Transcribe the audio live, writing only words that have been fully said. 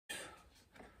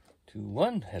2,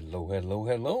 1. Hello, hello,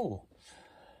 hello.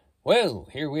 Well,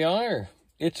 here we are.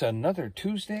 It's another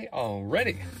Tuesday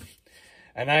already.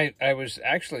 And I was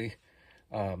actually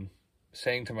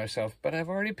saying to myself, but I've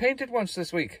already painted once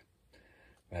this week.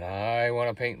 But I want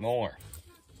to paint more.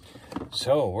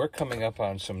 So we're coming up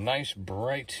on some nice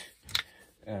bright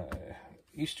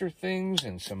Easter things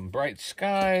and some bright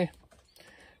sky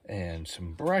and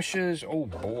some brushes. Oh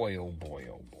boy, oh boy,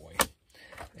 oh boy.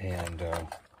 And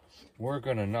we're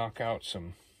going to knock out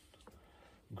some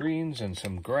greens and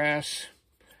some grass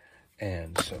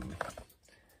and some,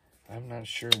 I'm not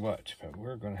sure what, but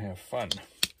we're going to have fun.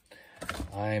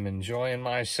 I'm enjoying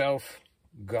myself.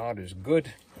 God is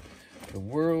good. The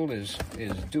world is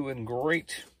doing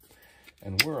great.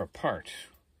 And we're a part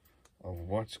of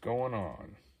what's going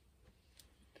on.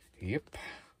 Yep.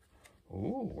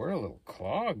 Ooh, we're a little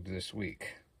clogged this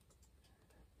week.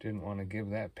 Didn't want to give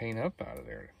that paint up out of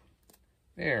there.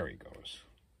 There he goes.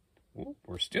 Ooh,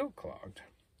 we're still clogged.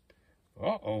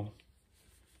 Uh-oh.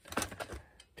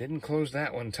 Didn't close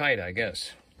that one tight, I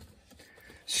guess.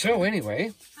 So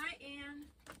anyway. Hi, Ann.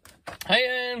 Hi,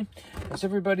 Ann. Has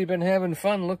everybody been having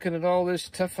fun looking at all this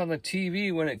stuff on the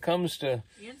TV when it comes to...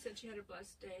 Ann said she had a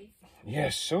blessed day.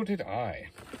 Yes, so did I.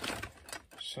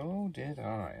 So did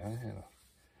I. I had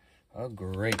a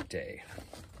great day.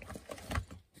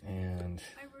 And...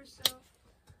 Hi, Russo.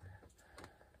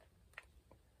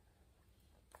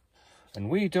 And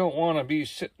we don't want to be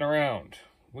sitting around.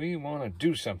 We want to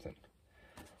do something.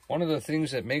 One of the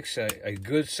things that makes a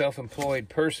good self-employed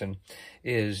person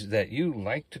is that you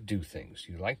like to do things.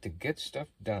 You like to get stuff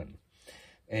done.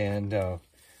 And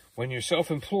when you're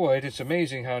self-employed, it's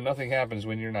amazing how nothing happens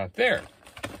when you're not there.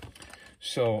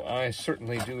 So I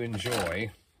certainly do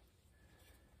enjoy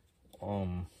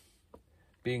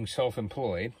being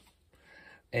self-employed.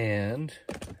 And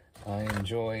I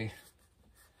enjoy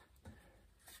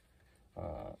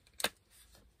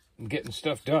getting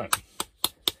stuff done.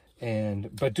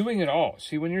 But doing it all.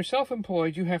 See, when you're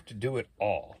self-employed, you have to do it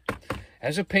all.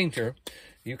 As a painter,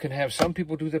 you can have some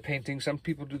people do the painting, some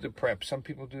people do the prep, some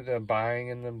people do the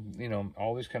buying and the, you know,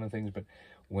 all these kind of things. But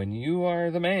when you are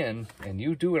the man and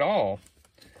you do it all,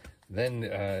 then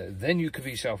you can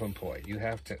be self-employed. You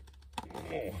have to.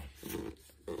 Oh.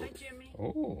 Hi, Jimmy.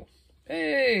 Oh,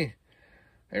 hey,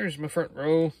 there's my front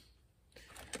row.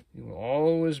 You will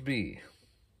always be.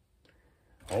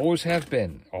 Always have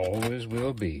been, always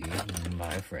will be,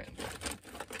 my friend.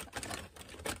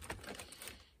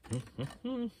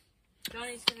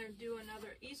 Donny's going to do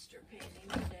another Easter painting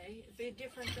today. It'd be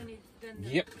different than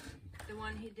the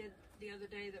one he did the other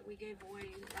day that we gave away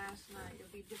last night. It'll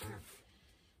be different.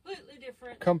 Completely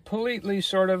different. Completely,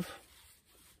 sort of.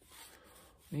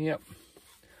 Yep.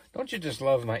 Don't you just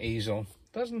love my easel?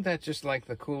 Doesn't that just like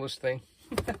the coolest thing?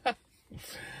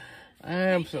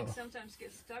 Absolutely. Sometimes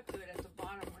get stuck to it at the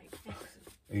bottom when he paints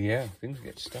it. Yeah, things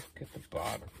get stuck at the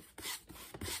bottom.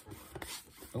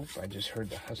 Oh, I just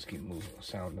heard the Husky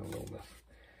sound a little bit.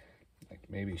 Like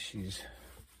maybe she's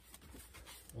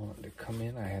wanting to come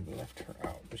in. I had left her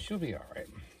out, but she'll be all right.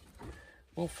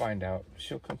 We'll find out.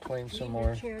 She'll complain some more.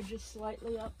 Your chair just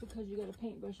slightly up because you got a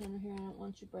paintbrush under here. I don't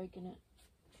want you breaking it.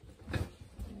 There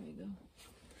you go.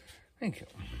 Thank you.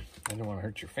 I don't want to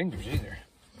hurt your fingers either.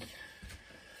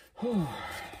 Oh,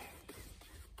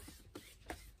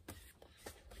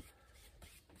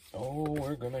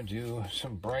 we're gonna do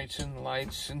some brights and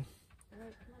lights and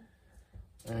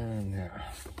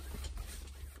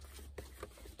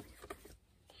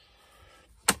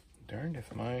darned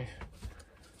if I'm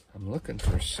looking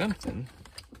for something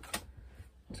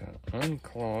to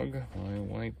unclog my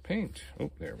white paint. Oh,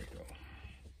 there we go.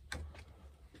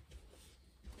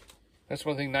 That's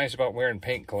one thing nice about wearing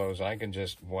paint clothes. I can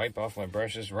just wipe off my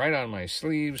brushes right on my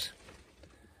sleeves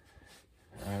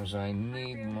as I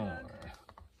need more.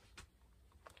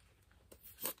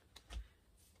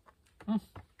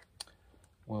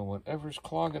 Well, whatever's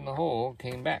clogging the hole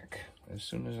came back as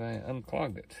soon as I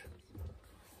unclogged it.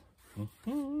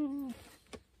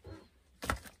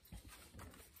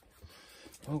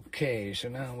 Okay, so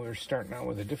now we're starting out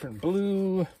with a different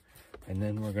blue. And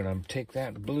then we're going to take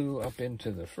that blue up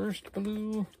into the first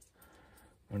blue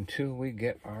until we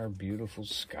get our beautiful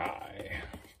sky.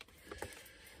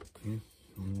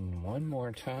 One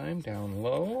more time down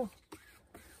low.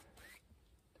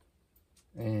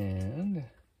 And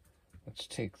let's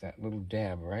take that little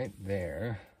dab right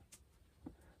there.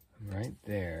 Right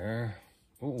there.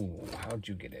 Ooh, how'd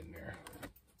you get in there?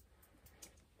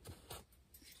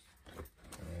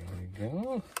 There you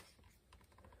go.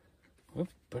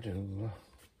 Whoop-a-doo.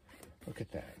 Look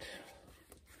at that.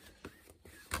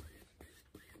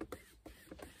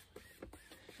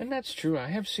 And that's true. I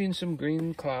have seen some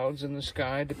green clouds in the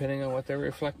sky, depending on what they're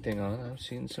reflecting on. I've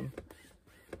seen some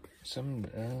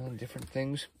different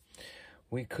things.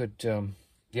 We could,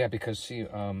 yeah, because see,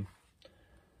 I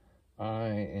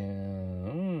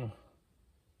am,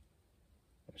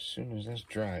 as soon as that's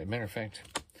dry, matter of fact,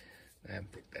 I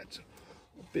think that's a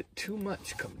bit too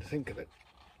much, come to think of it.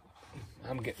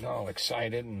 I'm getting all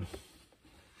excited and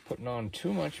putting on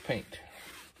too much paint.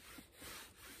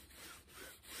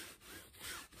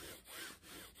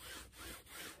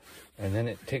 And then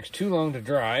it takes too long to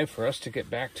dry for us to get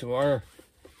back to our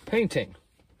painting.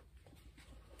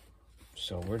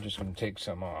 So we're just going to take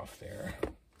some off there.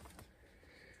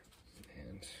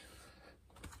 And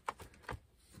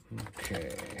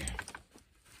okay.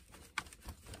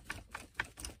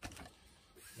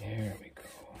 There we go.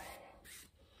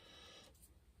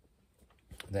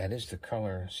 That is the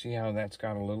color. See how that's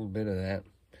got a little bit of that?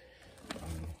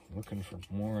 I'm looking for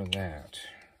more of that.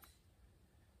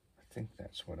 I think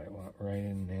that's what I want right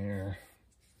in there.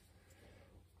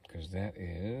 Because that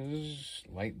is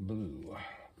light blue.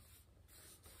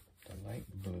 The light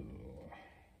blue.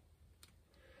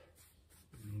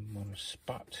 We want to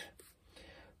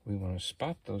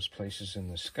spot those places in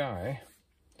the sky,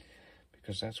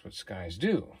 because that's what skies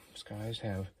do. Skies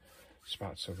have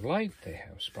spots of light, they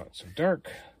have spots of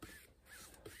dark,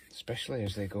 especially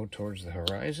as they go towards the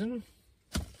horizon.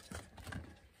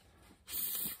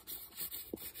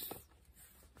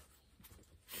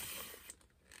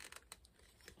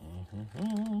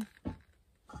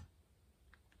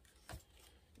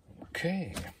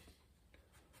 Okay.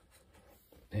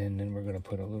 And then we're going to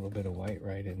put a little bit of white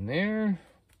right in there.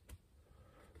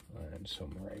 And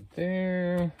some right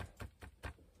there.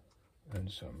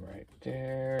 And some right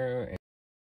there.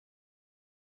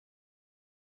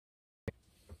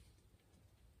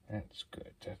 That's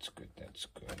good, that's good, that's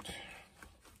good.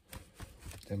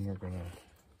 Then we're going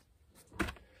to...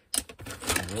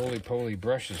 Roly-poly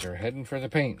brushes are heading for the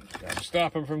paint. Got to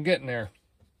stop them from getting there.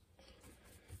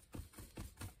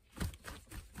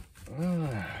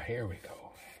 Here we go.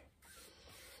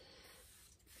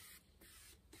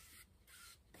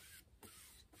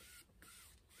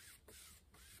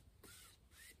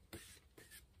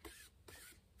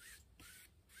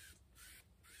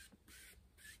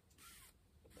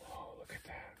 Oh, look at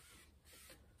that.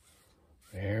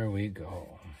 There we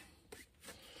go.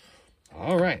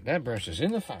 All right, that brush is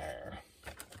in the fire.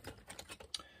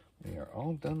 We are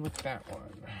all done with that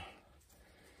one.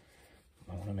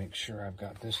 I want to make sure I've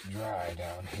got this dry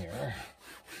down here,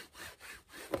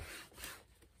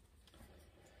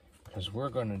 because we're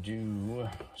going to do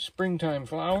springtime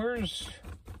flowers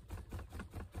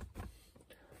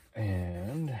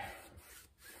and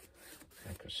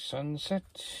like a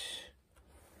sunset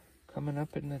coming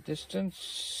up in the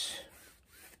distance.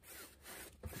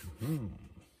 And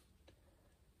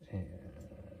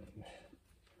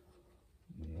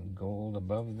gold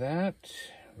above that,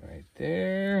 right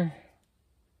there.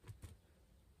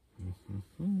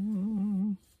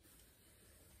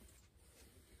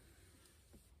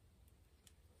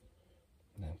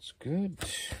 That's good.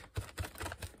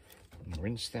 And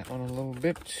rinse that one a little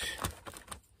bit.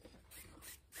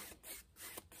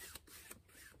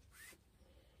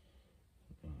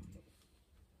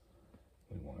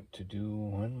 We want to do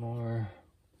one more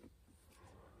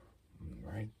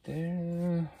right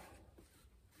there.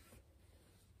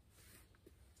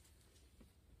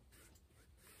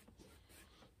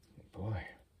 Boy.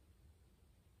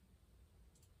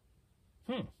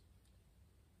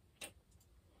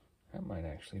 That might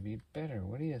actually be better.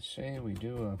 What do you say we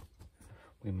do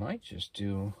we might just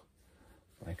do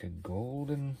like a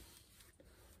golden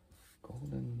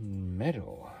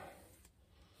meadow.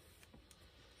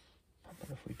 How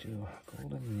about if we do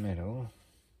golden meadow?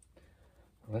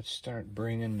 Let's start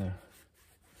bringing the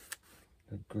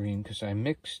green, because I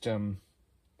mixed what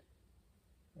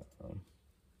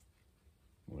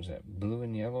was that? Blue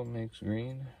and yellow makes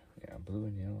green? Yeah, blue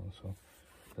and yellow. So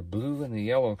the blue and the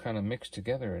yellow kind of mixed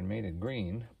together and made a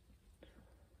green.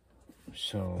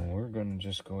 So we're going to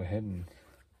just go ahead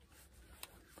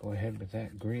with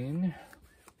that green.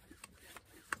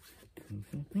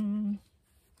 Get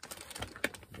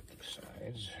the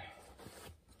sides.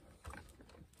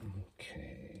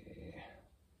 Okay.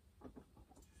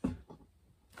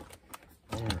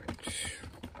 All right.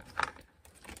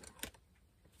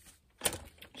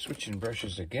 Switching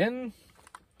brushes again,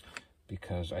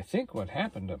 because I think what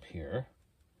happened up here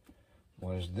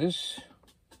was this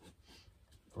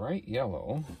bright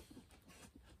yellow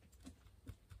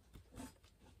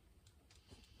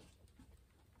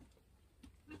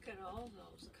look at all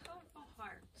those colorful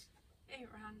hearts. Hey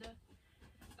Rhonda,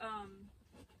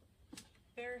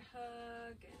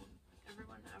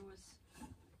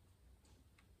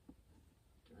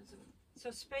 So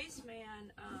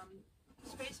Spaceman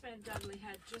Dudley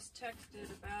had just texted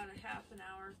about a half an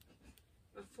hour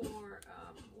before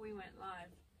we went live,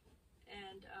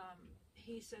 and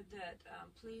he said that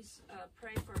please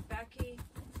pray for Becky.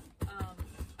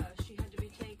 She had to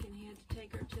be taken. He had to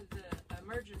take her to the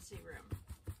emergency room.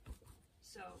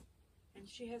 So, and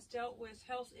she has dealt with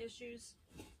health issues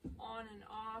on and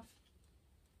off,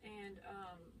 and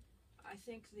I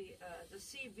think the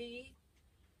CV.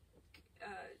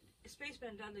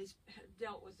 Spaceman Dudley's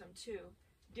dealt with them too,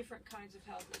 different kinds of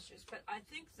health issues. But I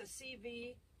think the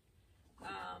CV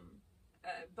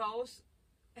both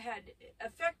had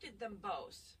affected them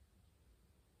both,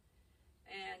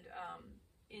 and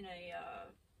in a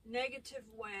negative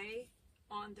way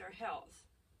on their health.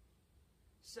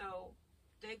 So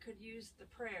they could use the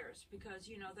prayers, because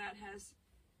you know that has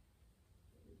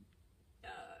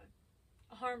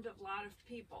harmed a lot of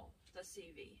people, the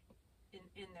CV.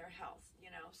 In their health, you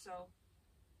know, so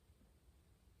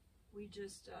we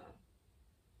just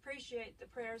appreciate the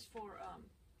prayers for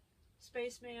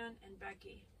Spaceman and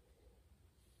Becky.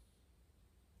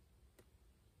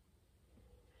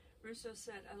 Russo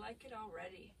said, I like it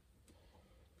already.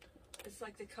 It's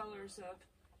like the colors of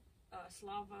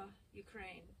Slava,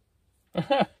 Ukraine.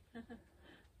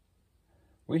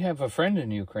 We have a friend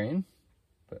in Ukraine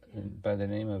by the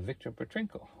name of Victor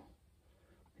Petrenko.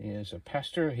 He is a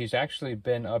pastor. He's actually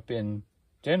been up in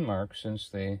Denmark since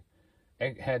they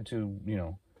had to, you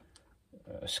know,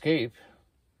 escape.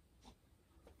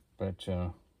 But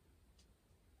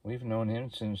we've known him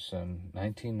since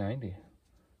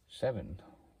 1997.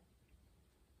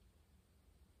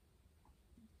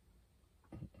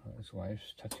 His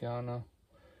wife's Tatiana.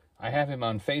 I have him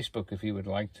on Facebook if you would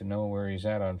like to know where he's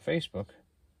at on Facebook.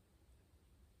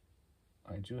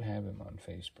 I do have him on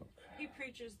Facebook. He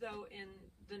preaches, though, in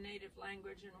the native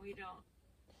language, and we don't.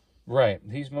 Right.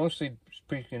 He's mostly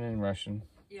speaking in Russian.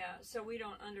 Yeah, so we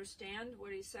don't understand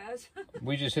what he says.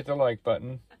 We just hit the like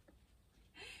button.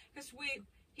 Because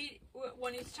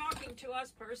when he's talking to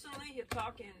us personally, he'll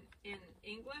talk in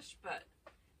English, but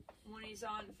when he's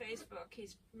on Facebook,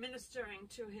 he's ministering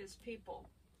to his people.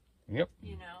 Yep.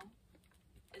 You know,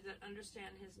 that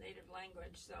understand his native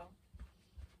language, so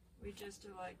we just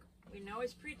are like, we know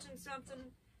he's preaching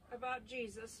something about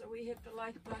Jesus, so we hit the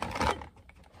like button,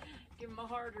 give him a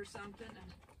heart or something.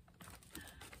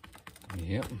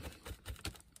 Yep.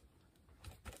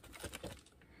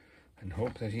 And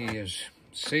hope that he is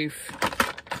safe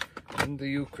in the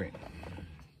Ukraine.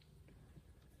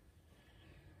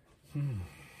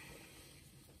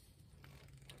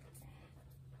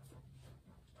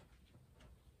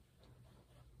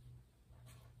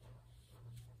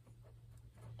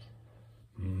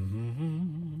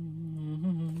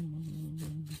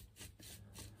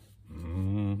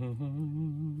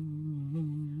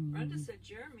 Brenda said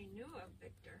Jeremy knew of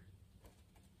Victor.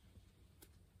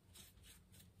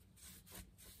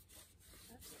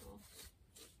 That's cool.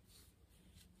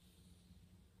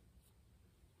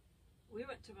 We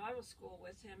went to Bible school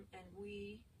with him, and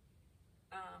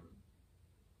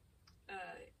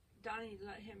Donny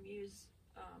let him use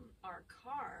our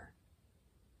car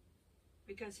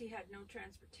because he had no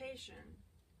transportation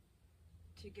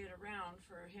to get around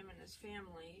for him and his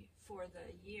family for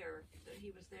the year that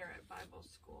he was there at Bible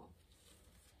school.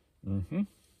 Mm-hmm.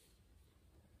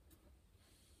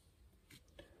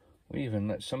 We even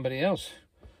let somebody else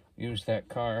use that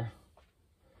car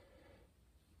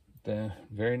the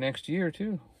very next year,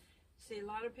 too. See, a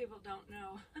lot of people don't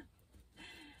know.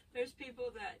 There's people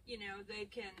that, you know, they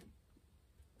can...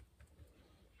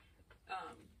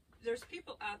 there's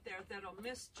people out there that'll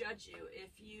misjudge you if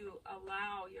you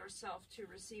allow yourself to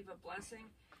receive a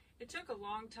blessing. It took a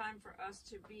long time for us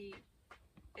to be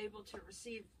able to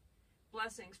receive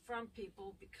blessings from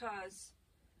people because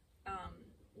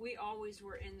we always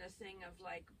were in the thing of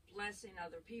like blessing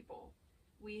other people.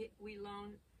 We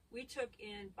took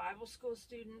in Bible school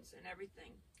students and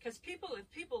everything. Because if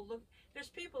people look, there's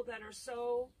people that are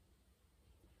so,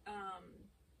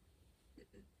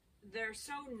 they're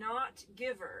so not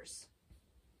givers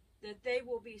that they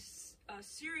will be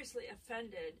seriously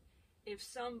offended if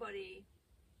somebody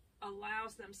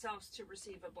allows themselves to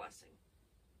receive a blessing.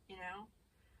 You know?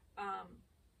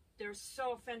 They're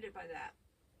so offended by that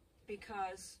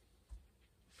because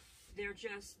they're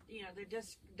just, you know, they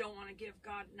just don't want to give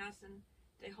God nothing.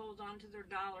 They hold on to their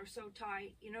dollar so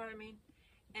tight, you know what I mean?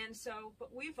 And so,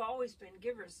 but we've always been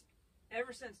givers.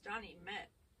 Ever since Donny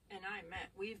and I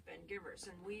met, we've been givers.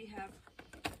 And we have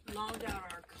loaned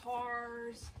out our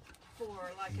cars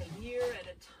for like a year at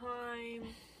a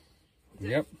time.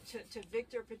 Yep. To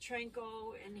Victor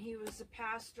Petrenko, and he was a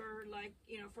pastor, like,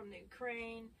 you know, from the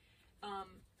Ukraine.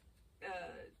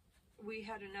 we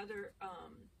had another,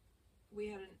 we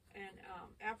had an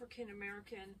African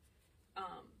American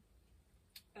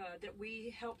that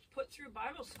we helped put through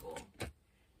Bible school,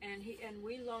 and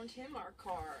we loaned him our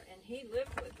car, and he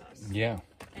lived with us. Yeah.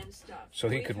 And stuff. So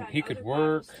he could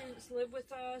work. Bible students live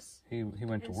with us. He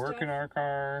went to work stuff, in our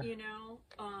car. You know,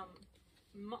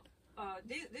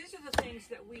 these are the things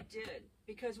that we did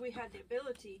because we had the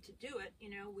ability to do it. You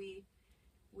know, we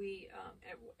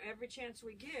every chance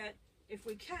we get, if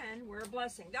we can, we're a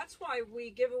blessing. That's why we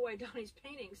give away Donny's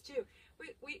paintings too.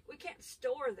 We can't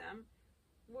store them.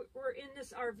 We're in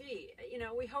this RV. You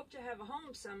know, we hope to have a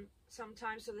home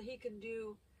sometime so that he can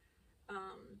do,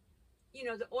 you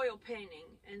know, the oil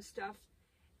painting and stuff,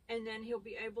 and then he'll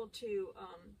be able to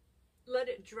let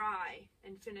it dry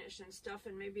and finish and stuff,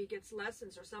 and maybe he gets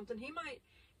lessons or something. He might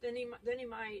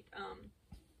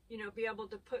you know, be able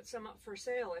to put some up for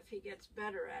sale if he gets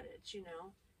better at it, you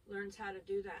know, learns how to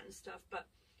do that and stuff. But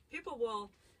people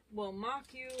will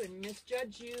mock you and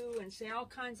misjudge you and say all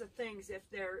kinds of things if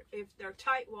they're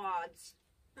tightwads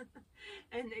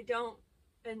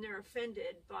and they're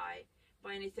offended by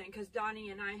anything, because Donny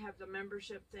and I have the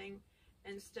membership thing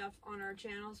and stuff on our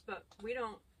channels, but we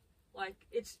don't, like,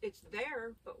 it's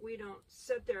there, but we don't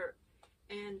sit there,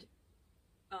 and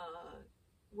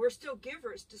we're still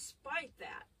givers despite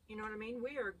that. You know what I mean?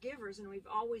 We are givers, and we've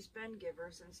always been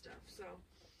givers and stuff. So,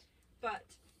 but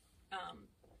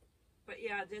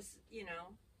yeah, this, you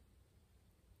know,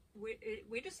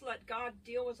 we just let God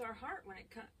deal with our heart when it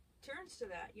turns to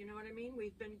that. You know what I mean?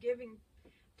 We've been giving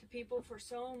to people for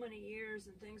so many years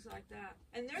and things like that.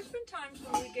 And there's been times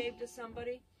when we gave to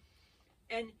somebody,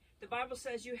 and the Bible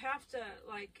says you have to,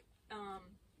 like,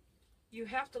 you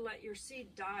have to let your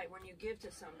seed die when you give to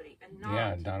somebody, and not,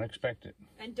 yeah, don't expect it,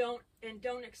 and don't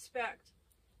expect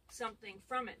something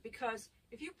from it, because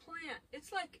if you plant,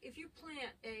 it's like if you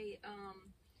plant a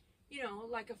you know,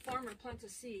 like a farmer plants a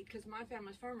seed, because my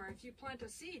family's farmer. If you plant a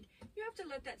seed, you have to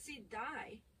let that seed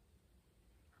die,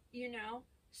 you know,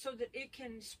 so that it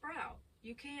can sprout.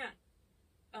 You can't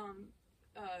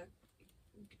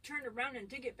turn around and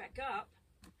dig it back up.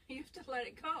 You have to let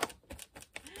it go.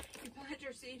 You plant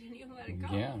your seed and you let it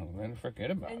go. Yeah, then forget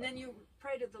about it. And then you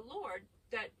pray to the Lord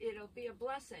that it'll be a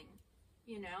blessing,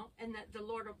 you know, and that the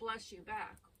Lord will bless you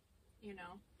back, you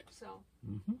know. So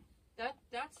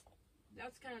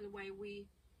that's kind of the way we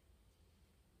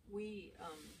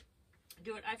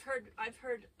do it. I've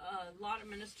heard a lot of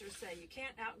ministers say you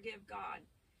can't outgive God,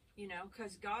 you know,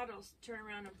 because God will turn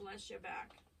around and bless you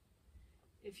back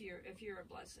if you're a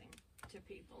blessing to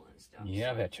people and stuff.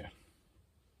 Yeah, so, betcha.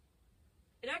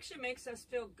 It actually makes us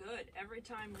feel good every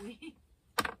time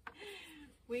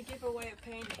we give away a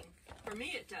painting. For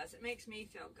me, it does. It makes me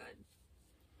feel good.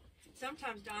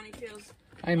 Sometimes Donny feels...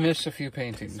 I miss a few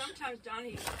paintings. Sometimes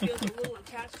Donny feels a little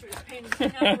attached to his paintings.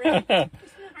 He's not really,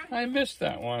 I missed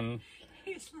that one.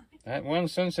 He's like, That one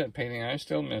sunset painting, I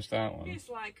still miss that one. he's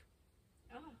like,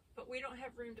 oh, but we don't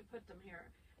have room to put them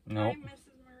here. Nope. Hi,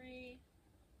 Mrs. Marie.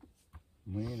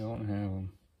 We don't have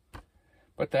them.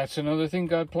 But that's another thing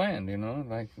God planned, you know.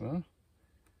 Like, well,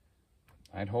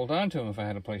 I'd hold on to them if I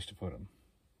had a place to put them.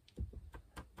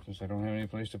 Since I don't have any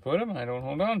place to put them, I don't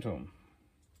hold on to them.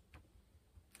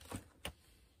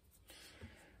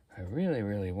 I really,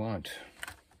 really want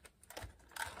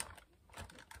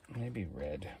maybe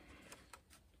red.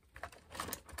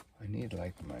 I need,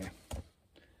 like, my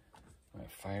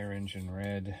fire engine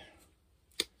red.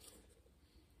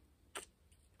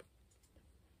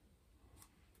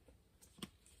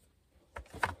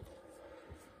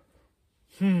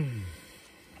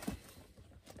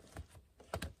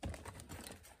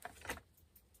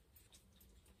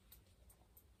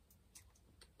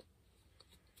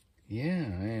 Yeah,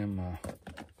 I am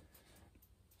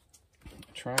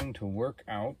trying to work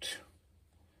out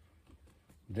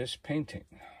this painting,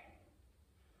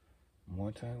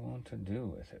 what I want to do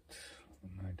with it.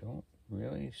 And I don't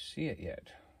really see it yet.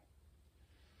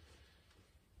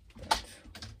 But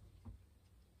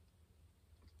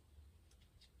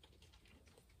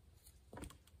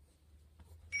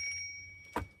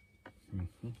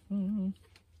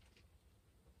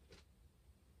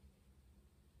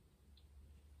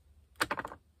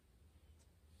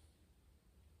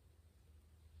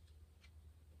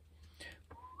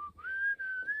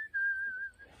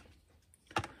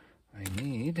I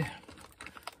need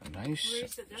a nice, Marie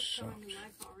said that's coming to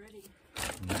life already.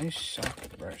 nice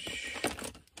soft brush.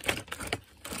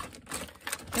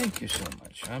 Thank you so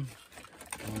much. I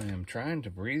am trying to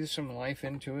breathe some life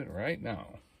into it right now.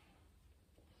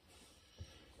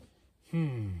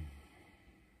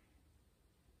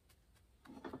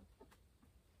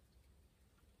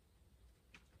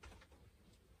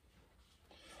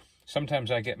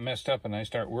 sometimes I get messed up and I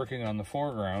start working on the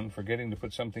foreground, forgetting to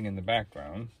put something in the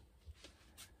background.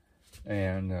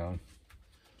 And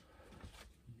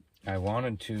I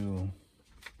wanted to...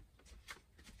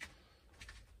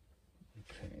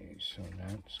 Okay, so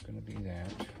that's going to be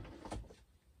that.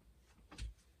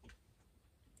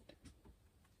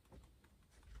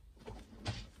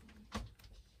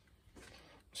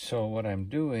 So what I'm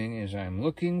doing is I'm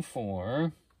looking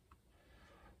for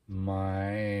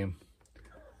my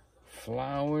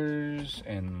flowers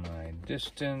and my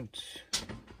distant...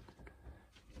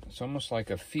 It's almost like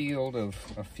a field of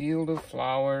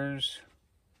flowers.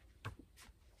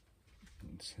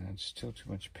 That's still too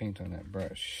much paint on that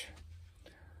brush.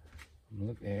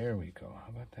 Look, there we go. How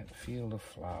about that field of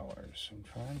flowers? I'm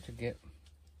trying to get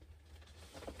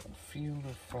a field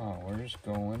of flowers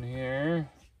going here,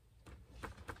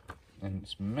 and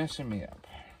it's messing me up.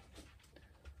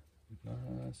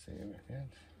 Let's see,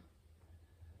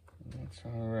 that's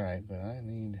all right, but I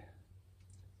need...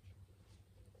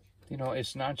 You know,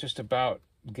 it's not just about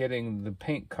getting the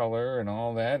paint color and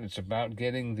all that. It's about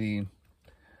getting the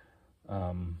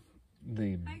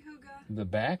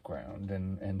background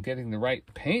and getting the right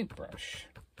paintbrush.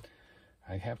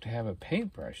 I have to have a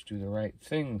paintbrush do the right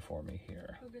thing for me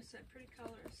here. Huga said pretty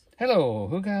colors. Hello,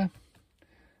 Huga.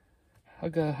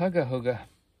 Hugga, hugga, hugga.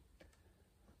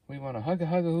 We want to hugga,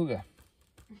 hugga, hugga.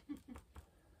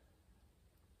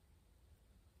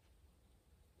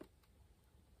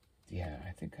 Yeah,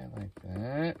 I think I like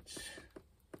that.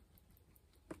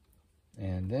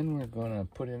 And then we're going to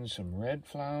put in some red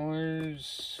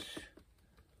flowers.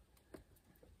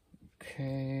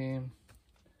 Okay.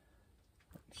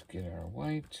 Let's get our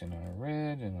white and our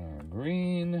red and our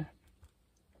green.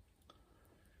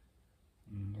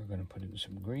 And we're going to put in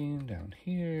some green down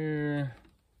here.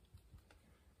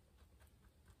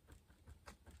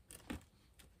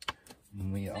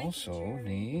 And we also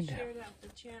need... Shared out the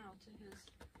channel to his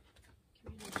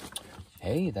community page.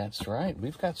 Hey, that's right.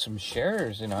 We've got some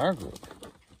sharers in our group.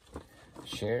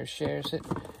 Shares it.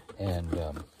 And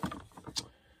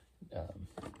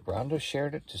Rhonda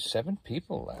shared it to 7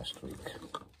 people last week.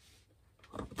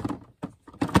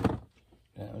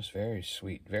 That was very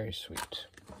sweet, very sweet.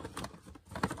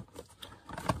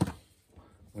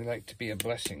 We like to be a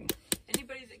blessing.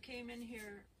 Anybody that came in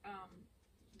here,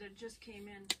 that just came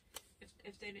in,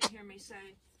 if they didn't hear me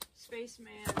say,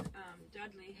 Spaceman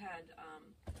Dudley had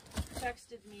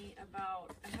texted me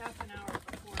about a half an hour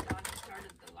before Donny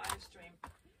started the live stream,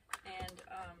 and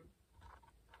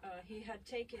he had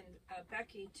taken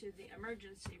Becky to the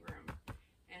emergency room,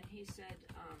 and he said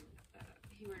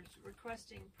he was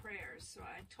requesting prayers, so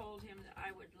I told him that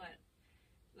I would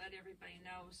let everybody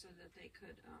know so that they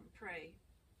could pray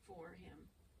for him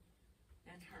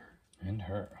and her. And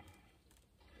her.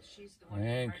 She's the one.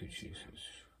 Thank you,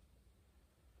 Jesus.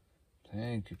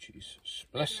 Thank you, Jesus.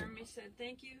 Bless him. Jeremy said,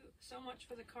 thank you so much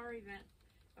for the car event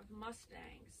of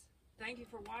Mustangs. Thank you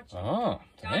for watching. Oh,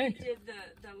 thank you. Did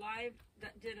the live,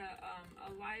 did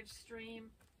a live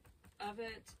stream of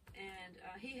it, and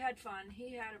he had fun.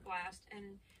 He had a blast,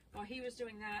 and while he was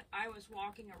doing that, I was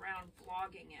walking around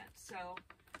vlogging it. So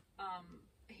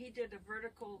he did a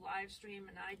vertical live stream,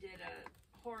 and I did a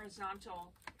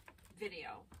horizontal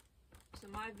video. So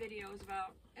my video is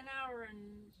about an hour and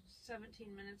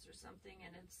 17 minutes or something,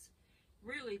 and it's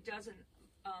really doesn't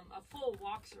a full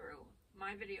walkthrough.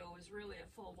 My video was really a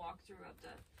full walkthrough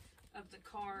of the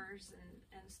cars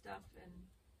and stuff, and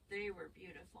they were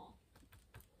beautiful.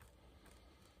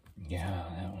 Yeah,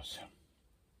 that was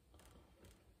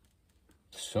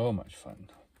so much fun.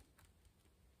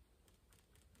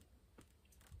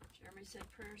 Jeremy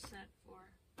said prayer sent for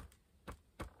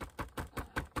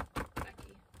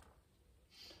Becky.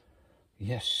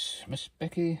 Yes, Miss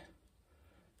Becky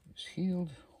is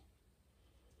healed.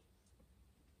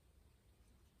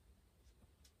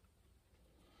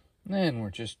 Then we're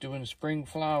just doing spring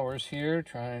flowers here,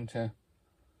 trying to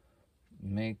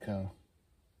make a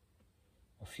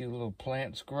few little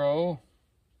plants grow.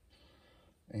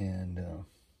 And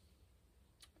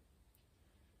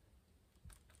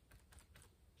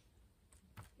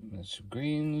it's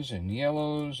greens and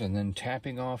yellows, and then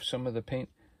tapping off some of the paint.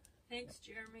 Thanks,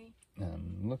 Jeremy.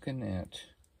 I'm looking at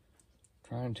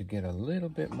trying to get a little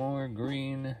bit more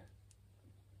green.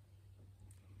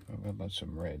 How about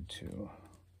some red too?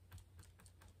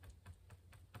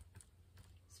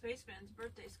 Spaceman's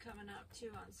birthday's coming up too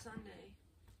on Sunday.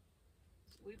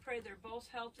 So we pray they're both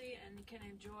healthy and can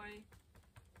enjoy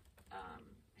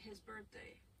his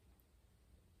birthday.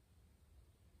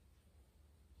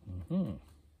 Mm-hmm.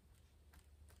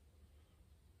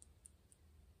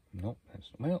 Nope.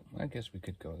 Well, I guess we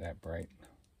could go that bright.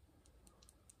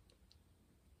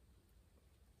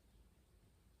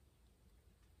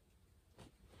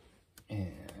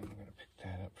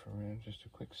 just a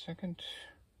quick second.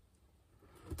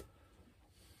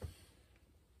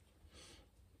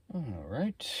 All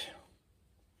right.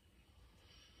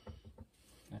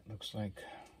 That looks like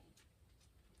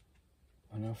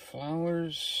enough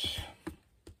flowers.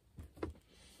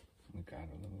 We got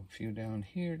a little few down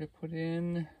here to put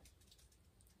in.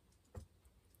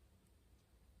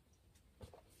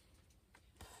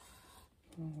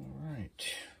 All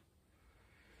right.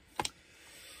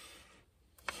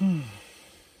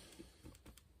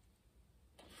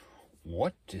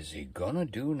 What is he gonna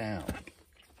do now?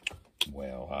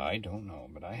 Well, I don't know,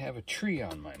 but I have a tree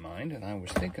on my mind, and I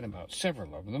was thinking about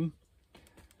several of them.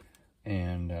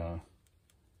 And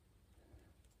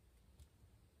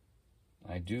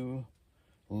I do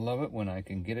love it when I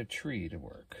can get a tree to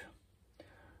work.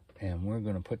 And we're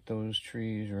going to put those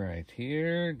trees right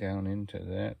here, down into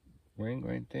that ring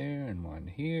right there, and one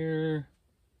here,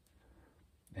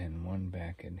 and one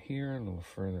back in here, a little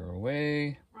further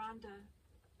away. Rhonda,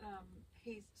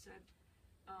 he said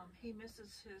he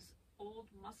misses his old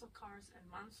muscle cars and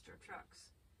monster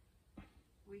trucks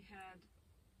we had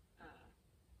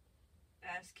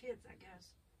as kids, I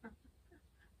guess.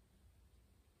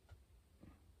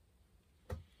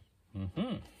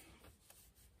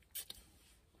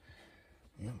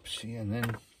 Yep, see, and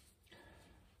then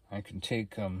I can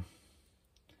take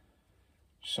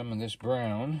some of this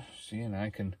brown, see, and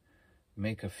I can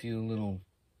make a few little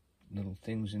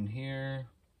things in here.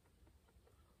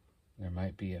 There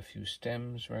might be a few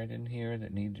stems right in here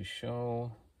that need to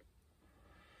show.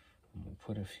 And we'll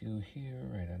put a few here,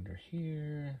 right under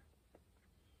here.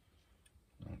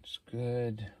 That's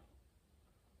good.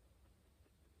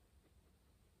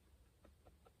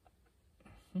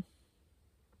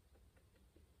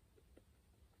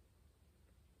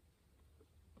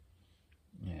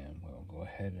 And we'll go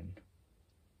ahead and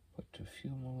put a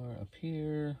few more up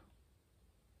here,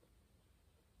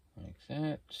 like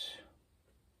that.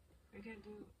 Are you going to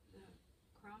do the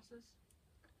crosses?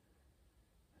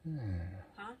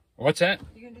 Huh? What's that?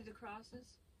 You going to do the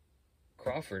crosses?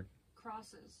 Crawford.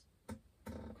 Crosses.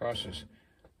 Crosses.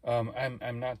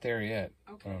 I'm not there yet.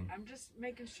 Okay, I'm just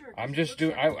making sure. I'm just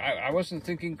doing. I wasn't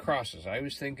thinking crosses. I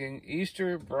was thinking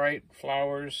Easter, bright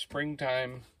flowers,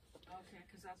 springtime. Okay,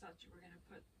 because I thought you were going to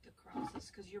put the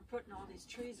crosses, because you're putting all these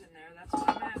trees in there. That's what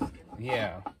I'm asking.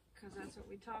 Yeah. Because that's what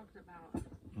we talked about.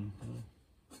 Mm-hmm.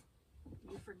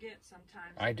 You forget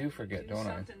sometimes. I do forget, don't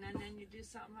I? Something and then you do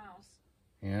something else.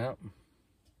 Yep.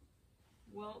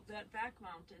 Well, that back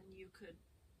mountain, you could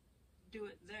do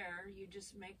it there. You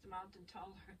just make the mountain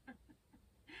taller.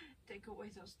 Take away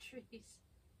those trees.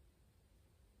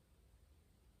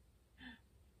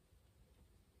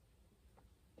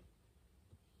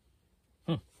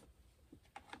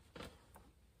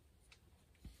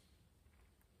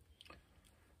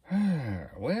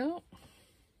 Well,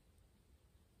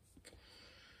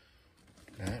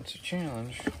 that's a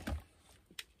challenge.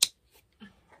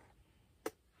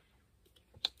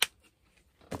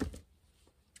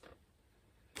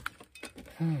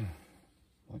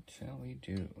 What shall we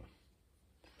do?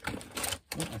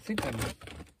 Well, I think I'm... No,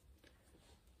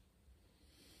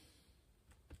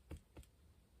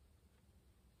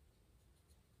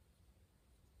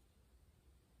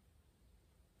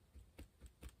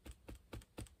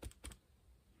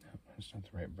 that's not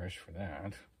the right brush for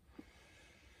that.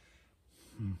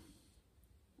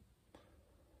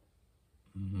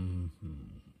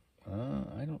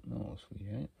 I don't know,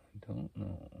 sweetheart. I don't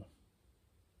know.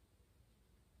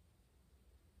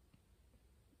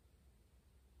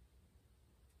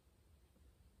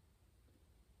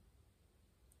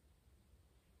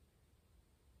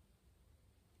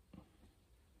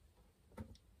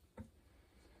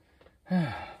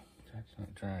 That's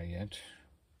not dry yet,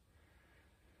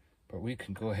 but we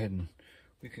can go ahead and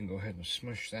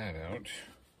smush that out,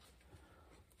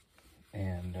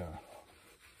 and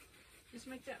just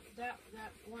make that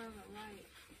one on the right.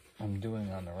 I'm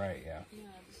doing on the right, yeah. Yeah,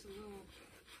 just a little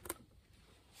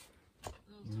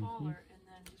taller, and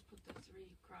then just put the 3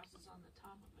 crosses on the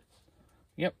top of it.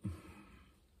 Yep.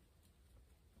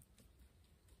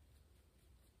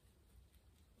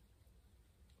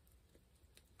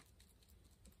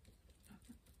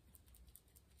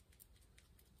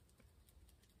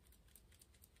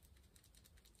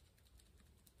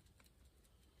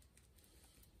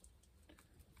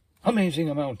 Amazing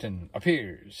a mountain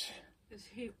appears.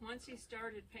 Once he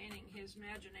started painting, his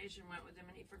imagination went with him,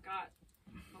 and he forgot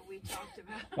what we talked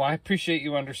about. Well, I appreciate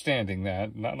you understanding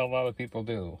that. Not a lot of people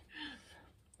do.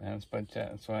 That's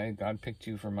why God picked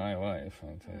you for my wife.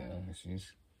 I tell you,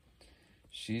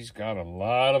 she's got a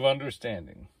lot of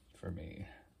understanding for me.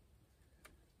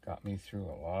 Got me through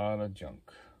a lot of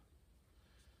junk.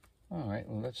 All right,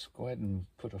 well, let's go ahead and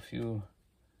put a few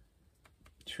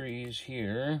trees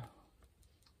here,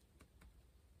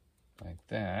 like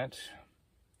that,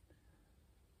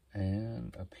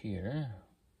 and up here.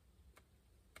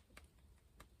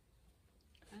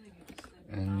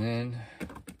 And then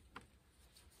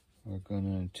we're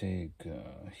gonna take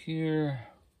here.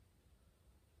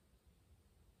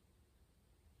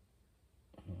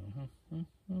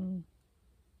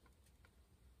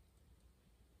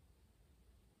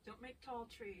 Don't make tall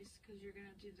trees because you're gonna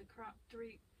do the crop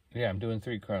 3. Yeah, I'm doing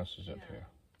 3 crosses up here.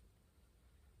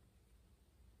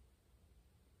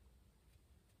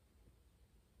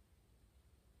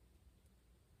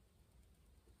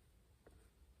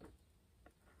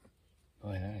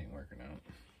 Boy, that ain't working out.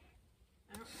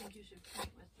 I don't think you should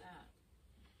paint with that.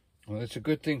 Well, it's a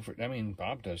good thing for, I mean,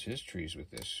 Bob does his trees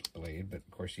with this blade, but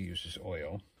of course he uses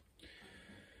oil.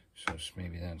 So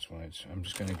maybe that's why it's, I'm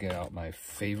just going to get out my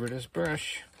favoriteest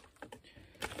brush.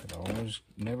 It always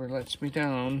never lets me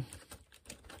down.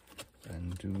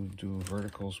 And do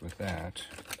verticals with that.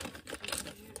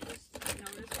 Did you just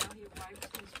notice how he wipes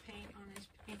his paint on his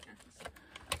pants?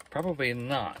 Probably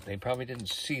not. They probably didn't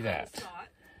see that. I saw it.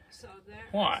 So there.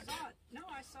 What? I saw it. No,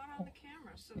 I saw it on the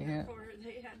camera. So Yeah. therefore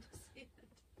they had to see it.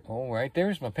 Oh, right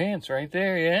there's my pants right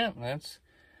there. Yeah, that's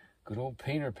good old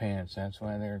painter pants. That's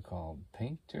why they're called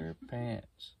painter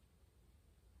pants.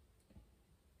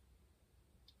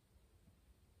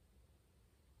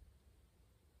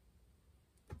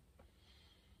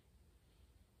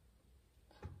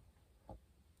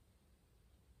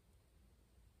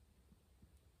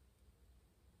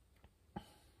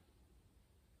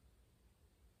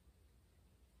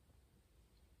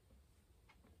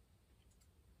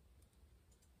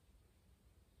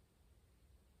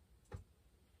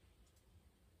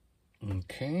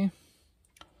 Okay.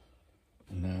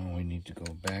 Now we need to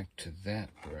go back to that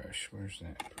brush. Where's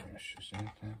that brush? Is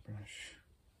that brush?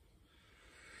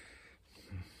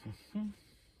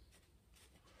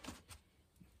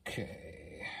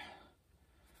 Okay.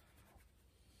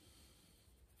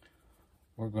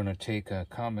 We're going to take a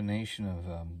combination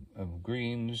of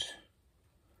greens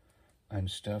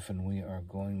and stuff, and we are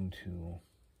going to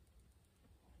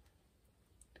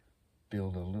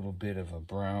build a little bit of a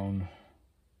brown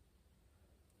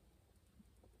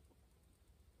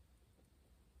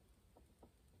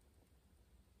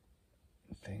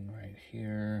thing right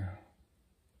here.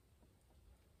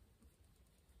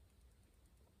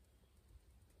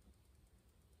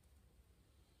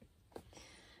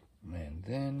 And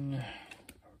then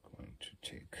we're going to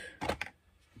take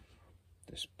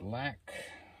this black,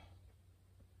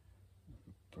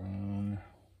 brown.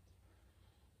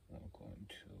 I'm going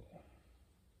to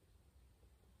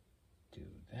do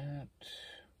that.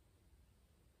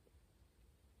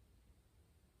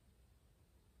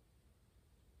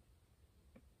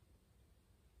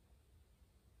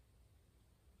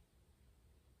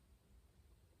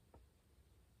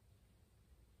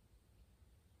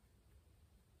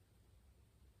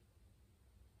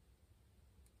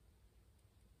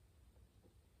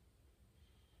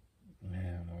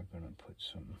 And we're going to put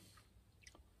some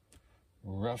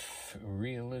rough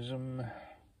realism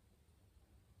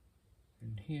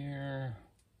in here.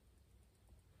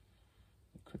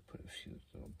 We could put a few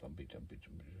little bumpy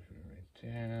right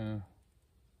there.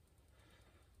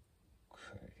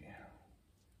 Okay.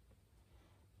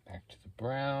 Back to the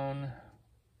brown.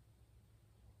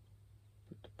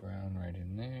 Put the brown right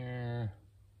in there.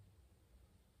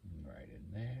 Right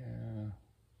in there.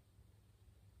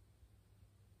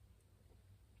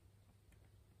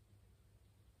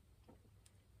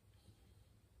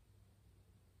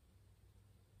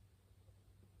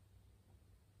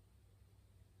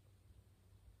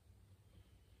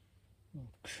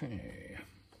 Okay.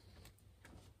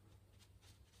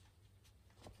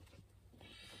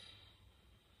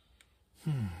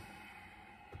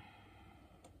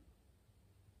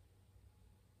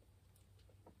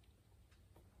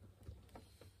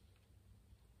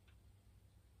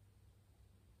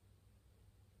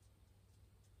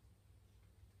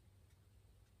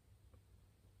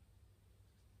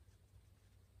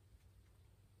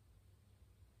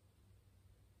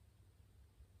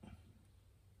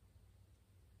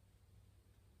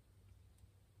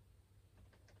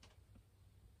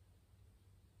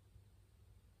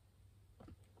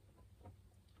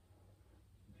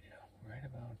 Right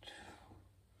about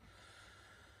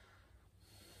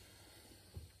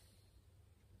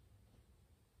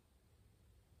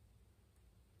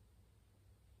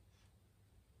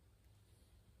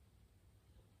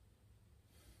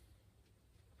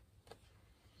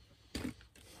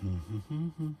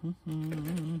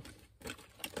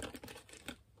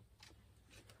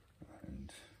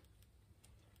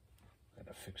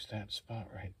fix that spot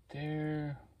right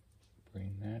there.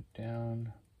 Bring that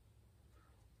down.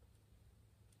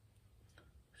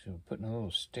 So we're putting a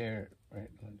little stair right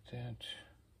like that.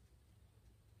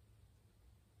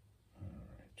 All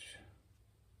right.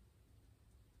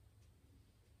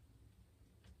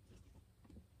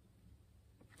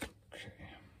 Okay.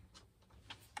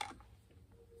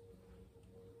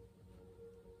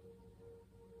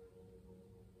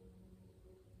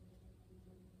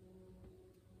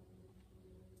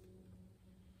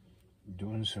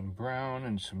 Doing some brown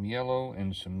and some yellow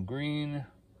and some green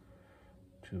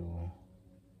to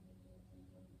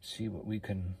see what we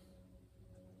can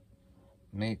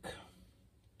make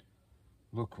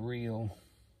look real.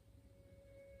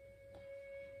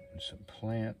 And some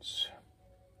plants,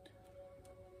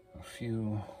 a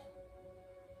few.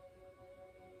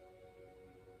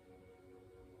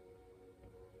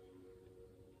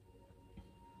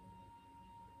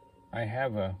 I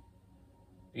have a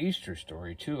Easter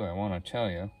story too I want to tell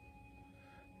you,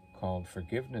 called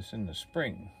Forgiveness in the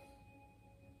Spring.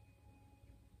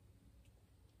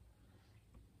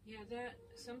 Yeah, that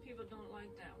some people don't like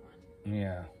that one.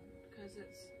 Yeah. Because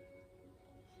it's...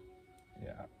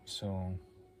 Yeah, so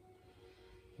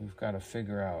we've got to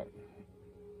figure out,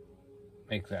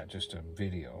 make that just a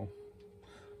video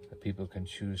that people can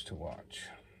choose to watch.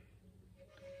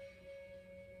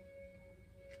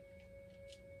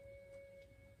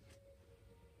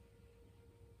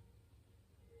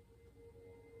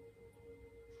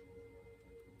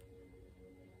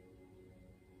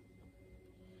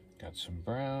 Got some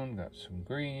brown, got some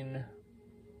green,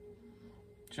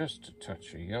 just a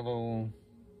touch of yellow.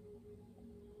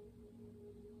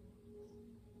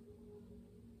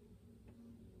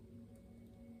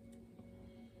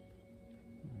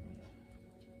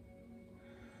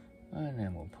 And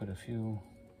then we'll put a few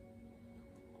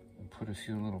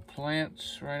little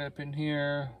plants right up in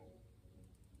here.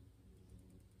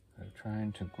 They're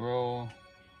trying to grow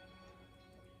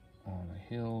on a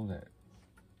hill that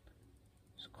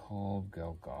is called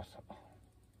Golgotha.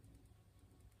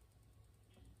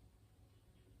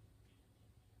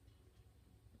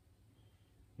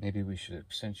 Maybe we should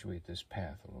accentuate this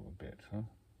path a little bit, huh?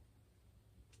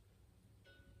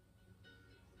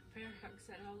 Fairhug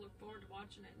said, I'll look forward to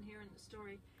watching it and hearing the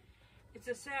story. It's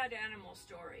a sad animal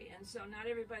story, and so not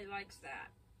everybody likes that.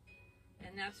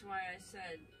 And that's why I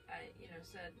said,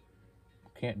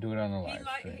 Can't do it on the live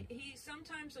stream. He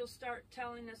sometimes will start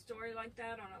telling a story like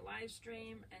that on a live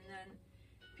stream, and then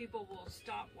people will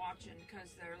stop watching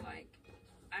because they're like,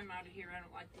 I'm out of here, I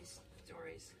don't like these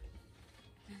stories.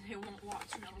 And they won't watch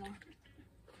no more.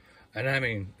 And I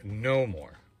mean, no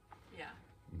more. Yeah.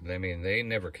 I mean, they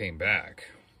never came back.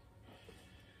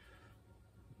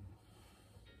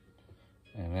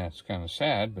 And that's kind of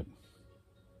sad, but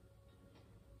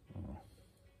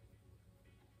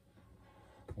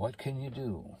what can you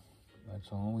do? That's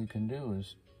all we can do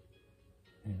is,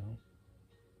 you know.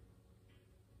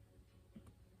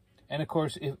 And of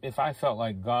course, if I felt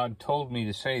like God told me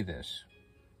to say this,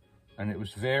 and it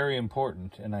was very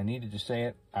important, and I needed to say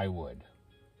it, I would.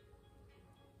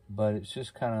 But it's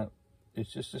just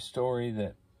it's just a story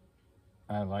that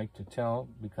I like to tell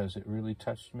because it really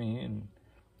touched me and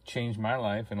changed my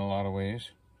life in a lot of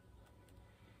ways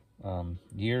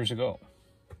years ago.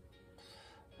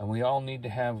 And we all need to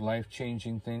have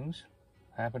life-changing things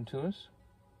happen to us.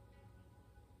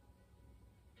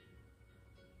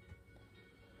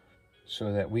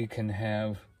 So that we can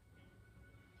have,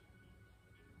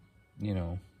 you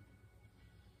know,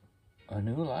 a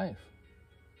new life.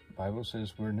 The Bible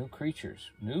says we're new creatures,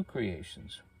 new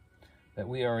creations, that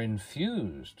we are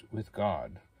infused with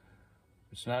God.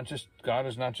 It's not just, God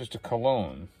is not just a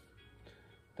cologne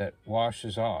that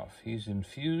washes off. He's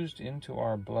infused into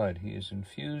our blood. He is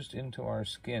infused into our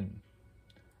skin.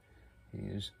 He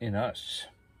is in us.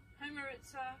 Hi,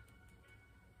 Maritza.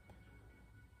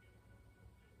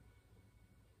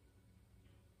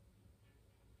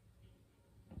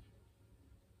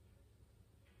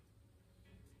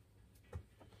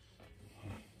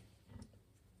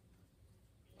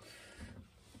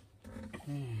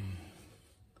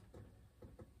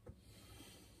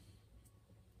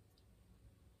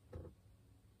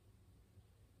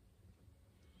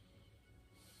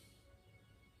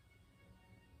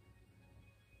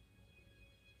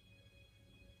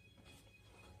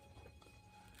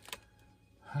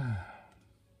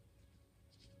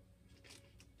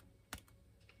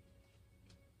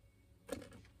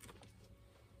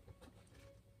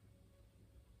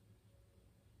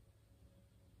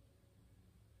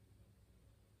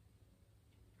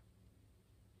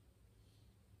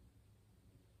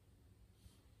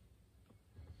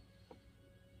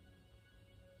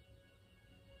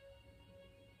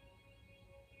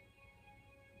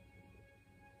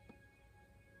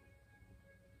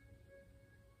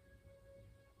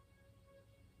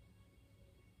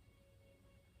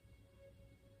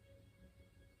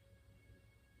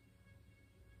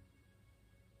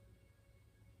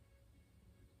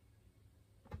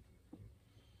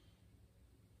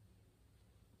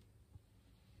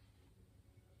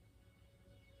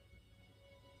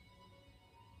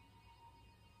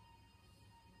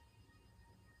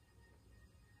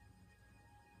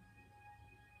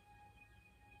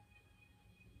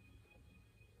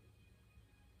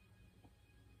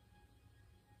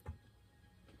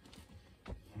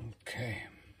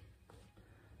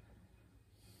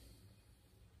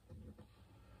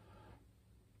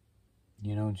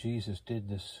 know, Jesus did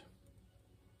this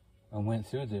and went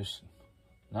through this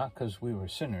not because we were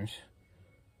sinners.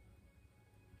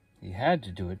 He had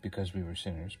to do it because we were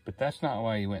sinners, but that's not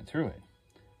why he went through it.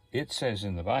 It says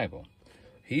in the Bible,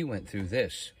 he went through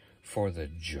this for the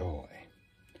joy.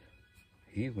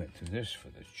 He went through this for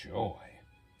the joy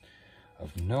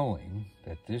of knowing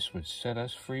that this would set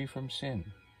us free from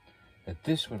sin, that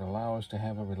this would allow us to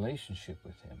have a relationship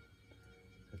with him,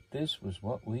 that this was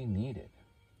what we needed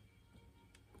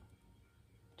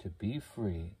to be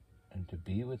free and to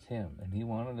be with him. And he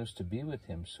wanted us to be with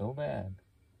him so bad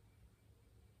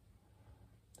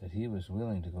that he was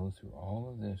willing to go through all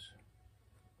of this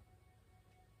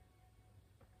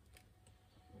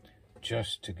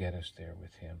just to get us there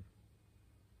with him.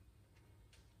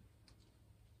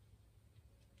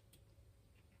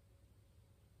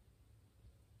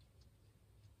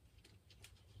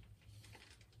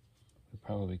 We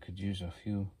probably could use a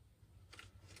few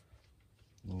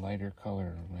lighter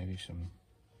color, maybe some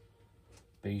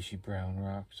beigey brown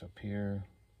rocks up here.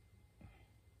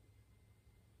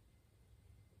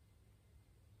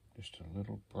 Just a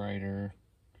little brighter,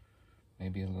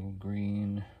 maybe a little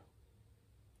green.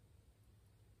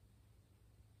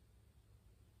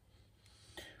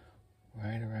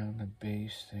 Right around the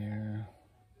base there.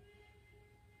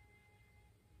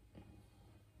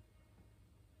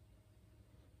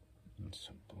 And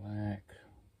some black.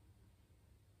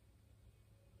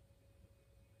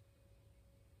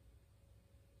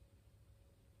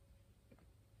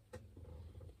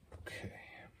 Okay.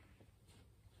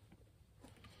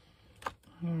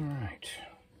 All right.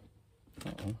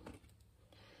 Uh-oh.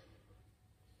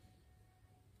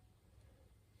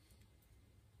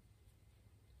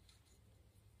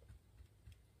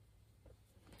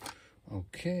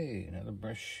 Okay, another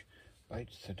brush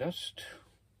bites the dust.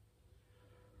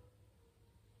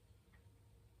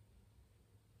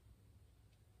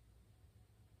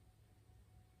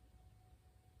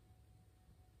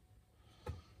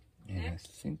 And next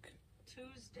I think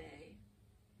Tuesday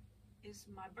is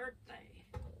my birthday.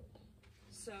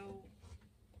 So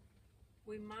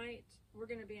we're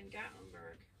going to be in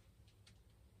Gatlinburg.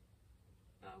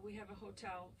 We have a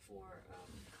hotel for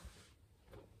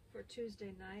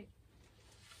Tuesday night.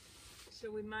 So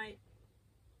we might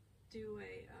do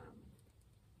a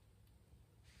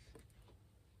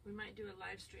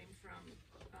live stream from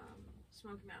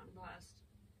Smoky Mountain Blast.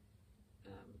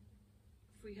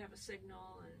 If we have a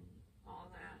signal and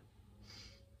all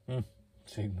that.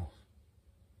 Signals.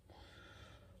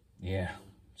 Yeah,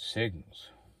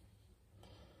 signals.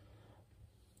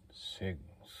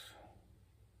 Signals.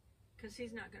 Because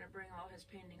he's not going to bring all his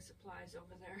painting supplies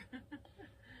over there.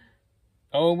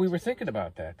 Oh, we were thinking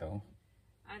about that, though.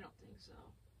 I don't think so.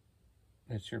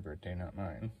 It's your birthday, not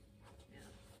mine. Yeah.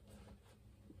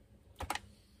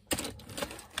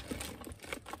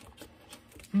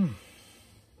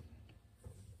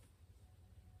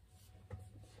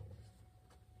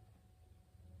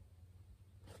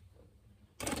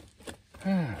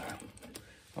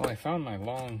 Oh, I found my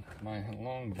long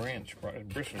branch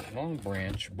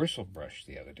bristle brush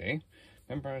the other day.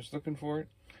 Remember I was looking for it?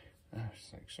 I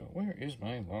was like, so where is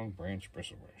my long branch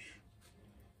bristle brush?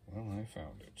 Well, I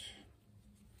found it.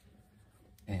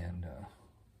 And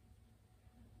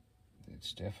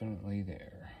it's definitely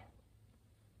there.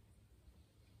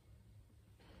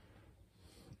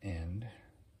 And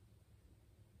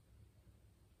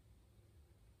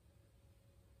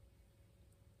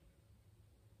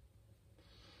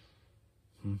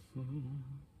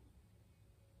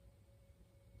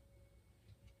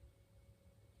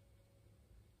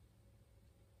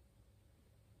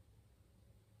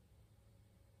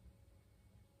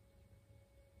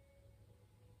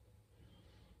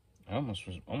I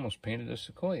almost painted a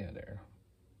sequoia there.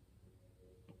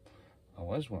 I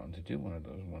was wanting to do one of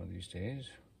those one of these days.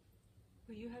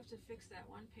 Well, you have to fix that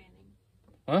one painting.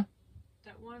 Huh?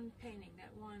 That one painting,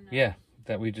 that one... Yeah,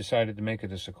 that we decided to make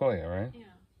it a sequoia, right?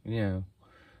 Yeah. Yeah.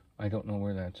 I don't know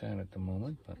where that's at the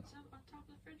moment, but... It's up on top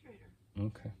of the refrigerator.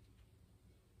 Okay.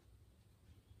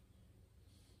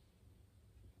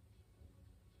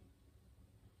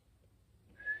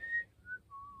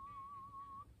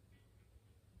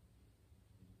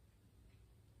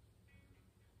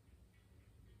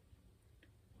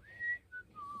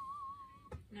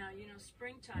 Now, you know,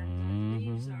 springtime, the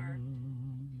leaves are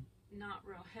not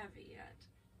real heavy yet.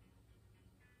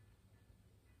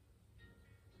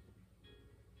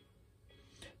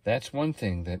 That's one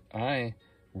thing that I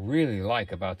really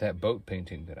like about that boat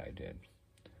painting that I did.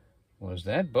 Was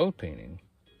that boat painting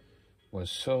was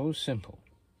so simple.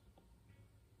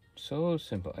 So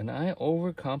simple. And I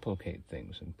overcomplicate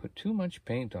things and put too much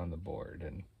paint on the board.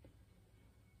 And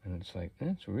And it's like,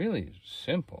 it's really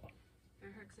simple.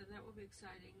 Eric said that will be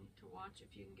exciting to watch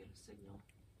if you can get a signal.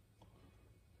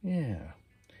 Yeah.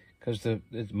 Because the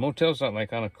motel's not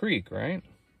like on a creek, right?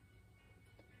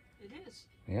 It is.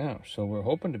 Yeah, so we're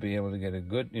hoping to be able to get a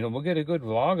good, we'll get a good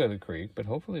vlog of the creek, but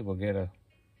hopefully we'll get a...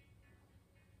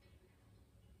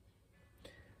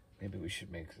 Maybe we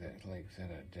should make that, like,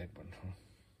 that a dead one, huh?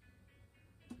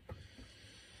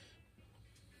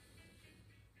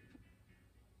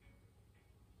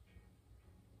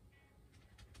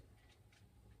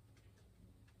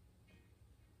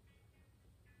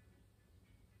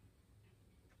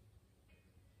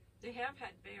 They have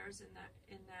had bears in that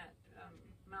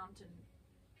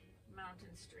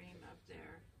mountain stream up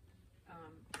there.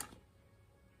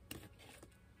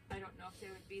 I don't know if they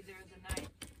would be there the night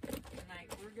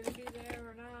we're going to be there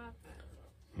or not,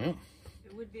 but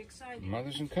it would be exciting.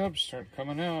 Mothers and cubs start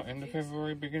coming out end of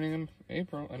February, beginning of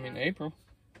April. April.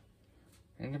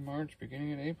 End of March,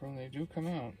 beginning of April, they do come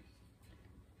out.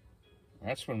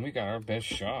 That's when we got our best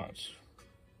shots.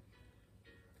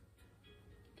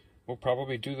 We'll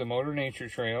probably do the Motor Nature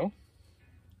Trail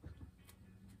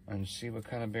and see what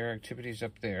kind of bear activity's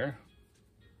up there.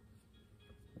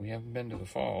 We haven't been to the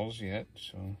falls yet,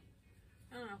 so...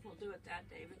 I don't know if we'll do it that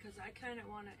day, because I kind of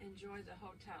want to enjoy the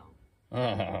hotel.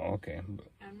 Oh, okay.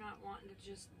 I'm not wanting to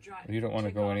just drive... You don't want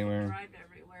to go anywhere? Drive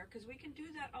everywhere, because we can do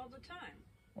that all the time.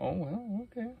 Oh, well,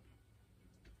 okay.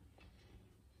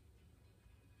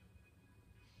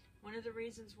 One of the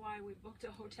reasons why we booked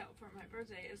a hotel for my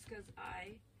birthday is because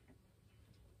I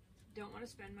don't want to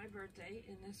spend my birthday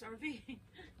in this RV.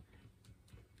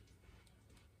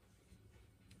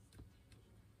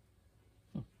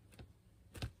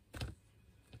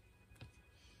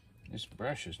 This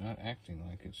brush is not acting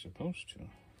like it's supposed to.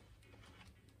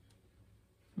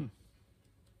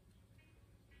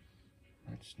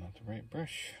 That's not the right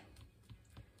brush.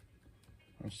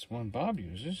 That's the one Bob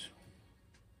uses.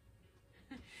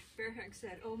 Bearhug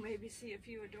said, oh, maybe see a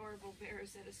few adorable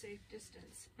bears at a safe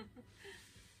distance.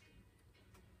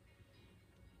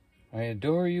 I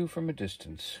adore you from a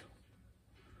distance.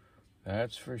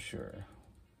 That's for sure.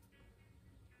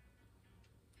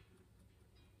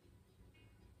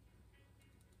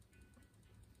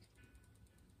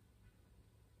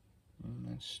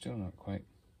 That's still not quite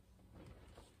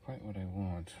what I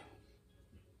want.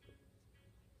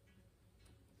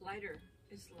 Lighter.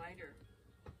 It's lighter.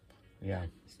 Yeah.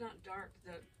 It's not dark.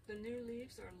 The new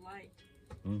leaves are light.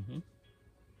 Mm-hmm.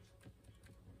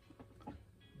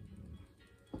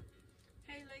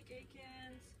 Hey, Lake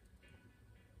Aikens.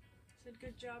 Said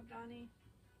good job, Donny.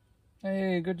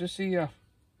 Hey, good to see ya.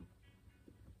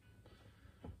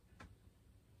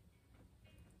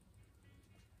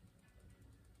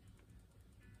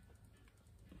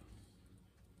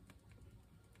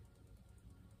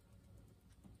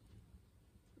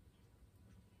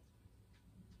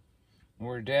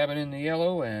 We're dabbing in the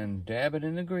yellow and dabbing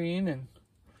in the green and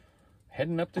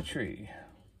heading up the tree.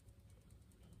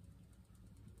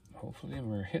 Hopefully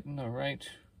we're hitting the right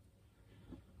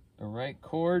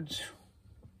chords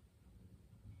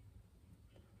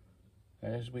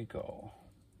as we go.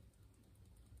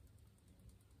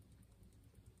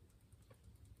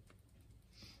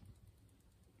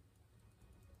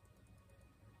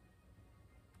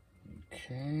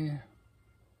 Okay.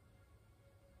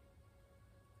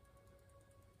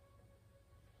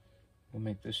 We'll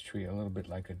make this tree a little bit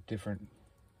like a different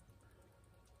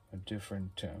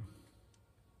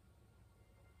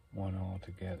one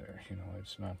altogether. You know,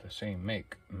 it's not the same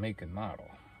make and model.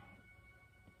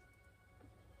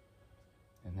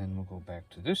 And then we'll go back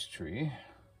to this tree.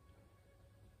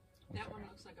 That one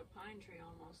looks like a pine tree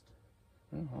almost.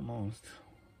 Well, almost.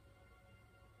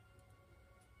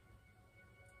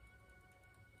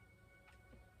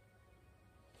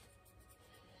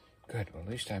 Good. Well, at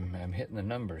least I'm hitting the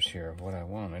numbers here of what I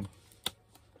wanted.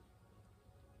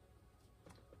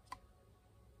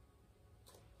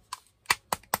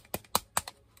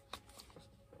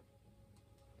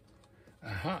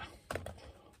 Aha!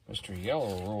 Mr.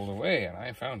 Yellow rolled away, and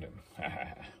I found him.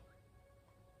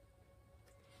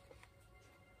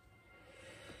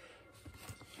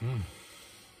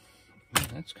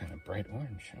 That's kind of bright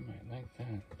orange. I might like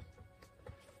that.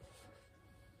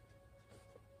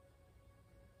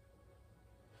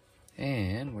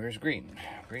 And where's green?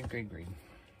 Green, green, green.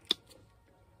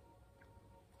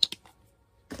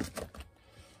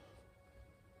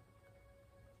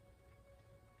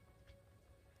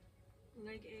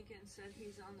 Lake Aiken said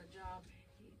he's on the job.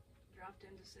 He dropped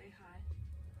in to say hi.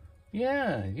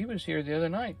 Yeah, he was here the other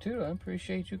night, too. I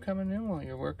appreciate you coming in while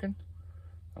you're working.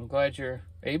 I'm glad you're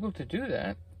able to do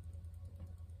that.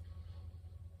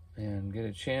 and get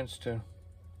a chance to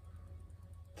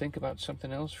think about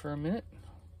something else for a minute.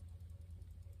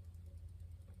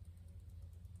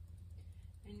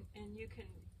 And you can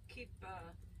keep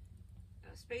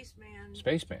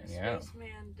Spaceman, yeah.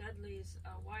 Spaceman Dudley's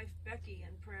wife Becky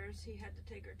in prayers. He had to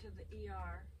take her to the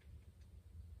ER.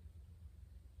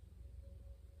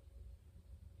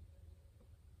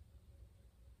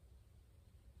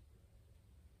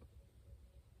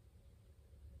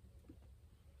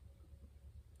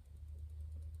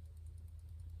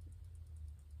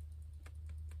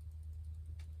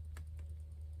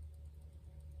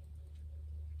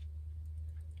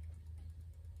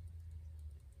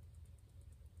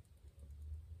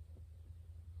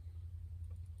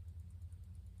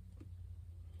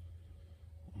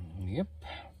 Yep.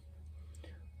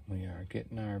 We are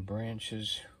getting our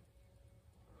branches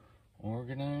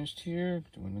organized here,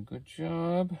 doing a good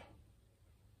job.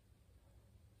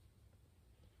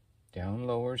 Down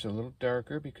lower is a little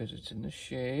darker because it's in the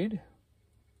shade.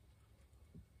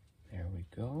 There we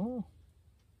go.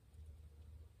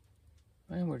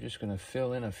 And we're just going to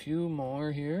fill in a few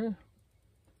more here.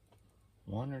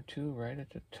 One or two right at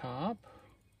the top.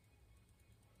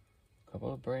 A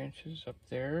couple of branches up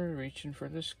there reaching for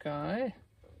the sky.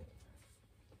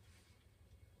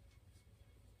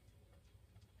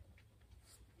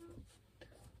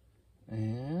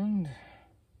 And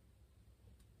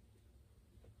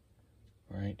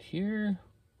right here.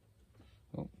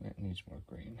 Oh, that needs more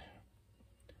green.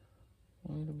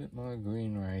 A little bit more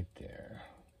green right there.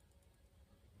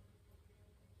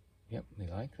 Yep, we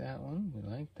like that one. We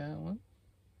like that one.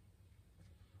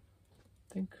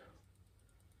 I think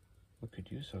we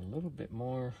could use a little bit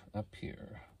more up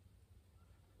here.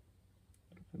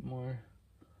 A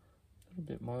little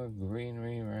bit more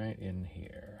greenery right in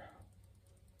here.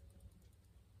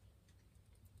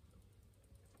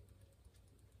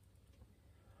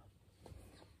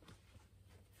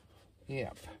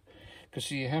 Yep. Because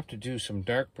see, you have to do some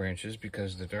dark branches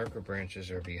because the darker branches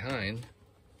are behind.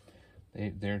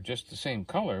 They're just the same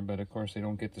color, but of course they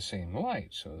don't get the same light,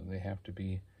 so they have to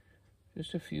be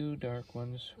just a few dark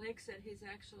ones. Blake said he's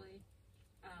actually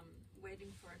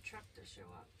waiting for a truck to show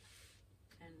up.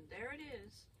 And there it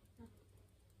is.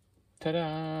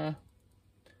 Ta-da!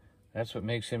 That's what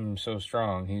makes him so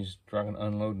strong. He's driving,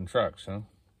 unloading trucks, huh?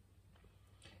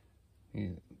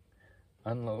 He's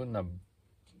unloading a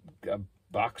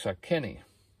box of Kenny.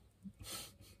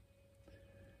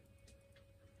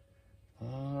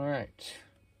 All right.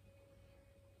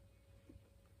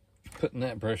 Putting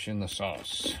that brush in the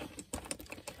sauce.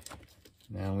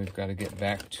 Now we've got to get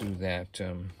back to that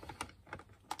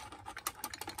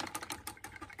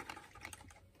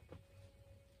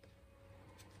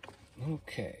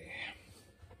okay.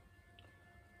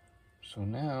 So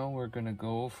now we're going to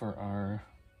go for our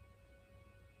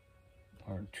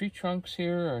tree trunks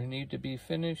here are need to be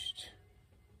finished.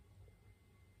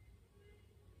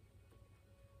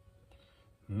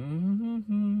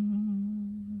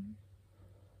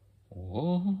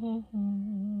 Whoa.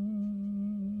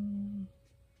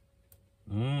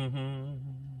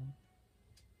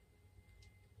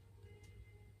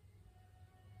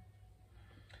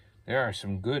 There are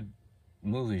some good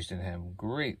movies that have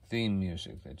great theme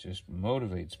music that just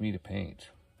motivates me to paint.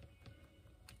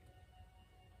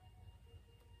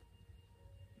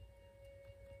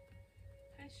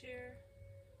 Hi, Cher.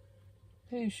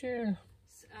 Hey, Cher.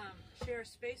 Cher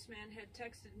Spaceman had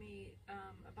texted me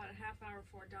about a half hour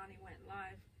before Donny went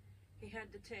live. He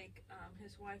had to take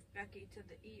his wife Becky to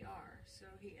the ER, so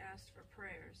he asked for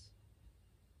prayers.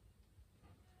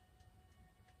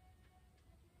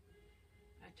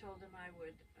 I told him I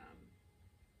would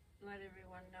let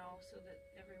everyone know so that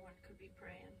everyone could be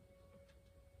praying.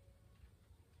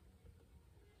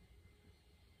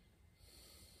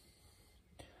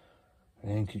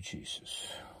 Thank you,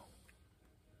 Jesus.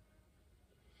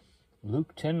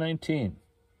 Luke 10:19.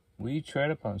 We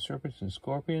tread upon serpents and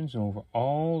scorpions and over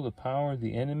all the power of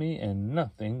the enemy, and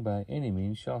nothing by any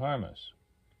means shall harm us.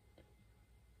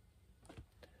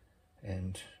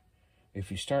 And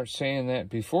if you start saying that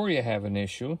before you have an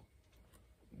issue,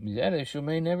 that issue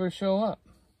may never show up.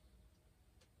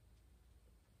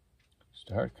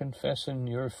 Start confessing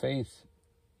your faith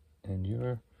and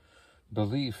your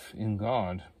belief in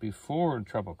God before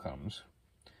trouble comes.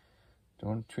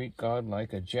 Don't treat God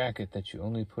like a jacket that you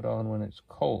only put on when it's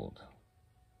cold.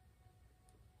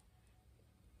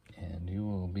 And you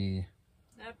will be...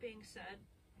 That being said,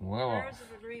 well prayers off.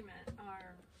 of agreement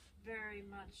are very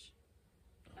much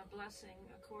a blessing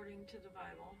according to the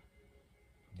Bible.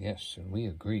 Yes, and we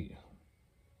agree.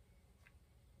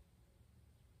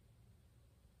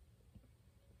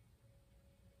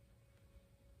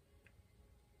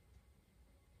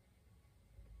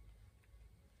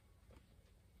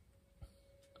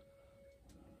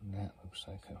 that looks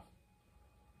like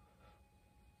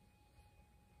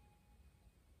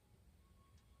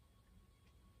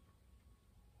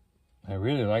I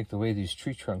really like the way these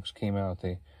tree trunks came out.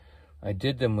 I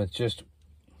did them with just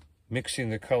mixing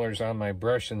the colors on my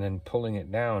brush and then pulling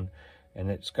it down. And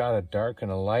it's got a dark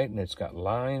and a light, and it's got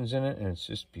lines in it, and it's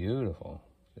just beautiful.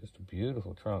 Just a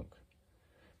beautiful trunk.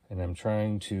 And I'm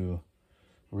trying to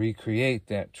recreate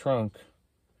that trunk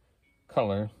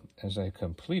color as I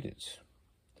complete it.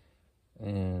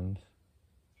 And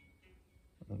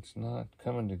it's not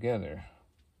coming together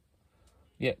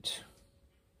yet.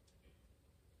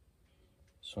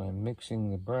 So I'm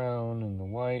mixing the brown and the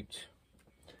white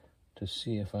to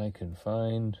see if I can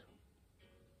find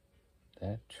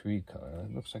that tree color.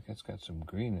 It looks like it's got some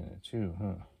green in it too,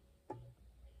 huh?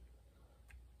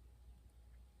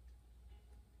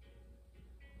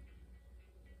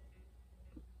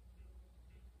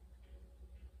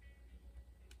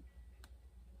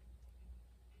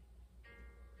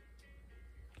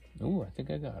 Ooh, I think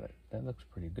I got it. That looks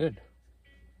pretty good.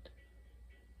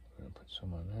 I'm gonna put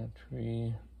some on that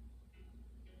tree.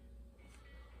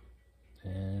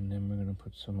 And then we're gonna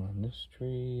put some on this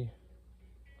tree.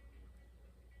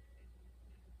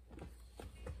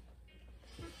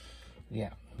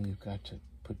 Yeah, you've got to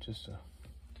put just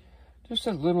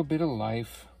a little bit of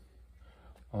life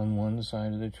on one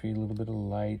side of the tree, a little bit of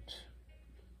light.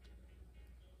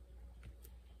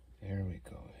 There we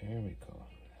go, there we go.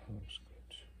 That looks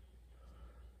good.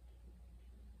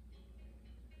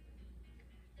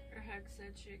 Her hag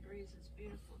said she agrees it's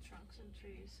beautiful trunks and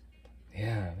trees.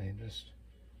 Yeah,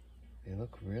 they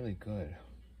look really good.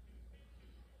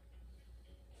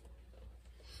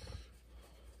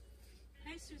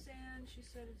 Hey Suzanne, she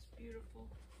said it's beautiful.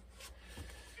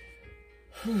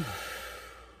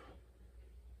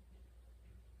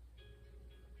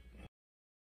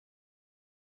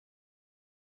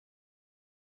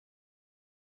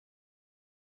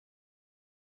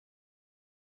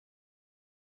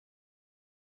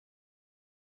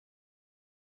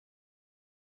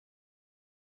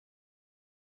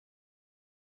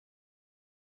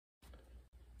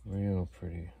 Real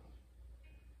pretty.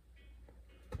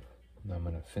 And I'm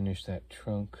gonna finish that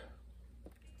trunk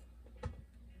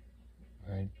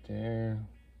right there.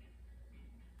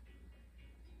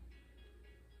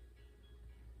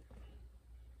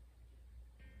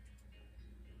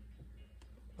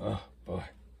 Oh boy,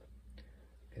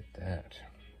 get that.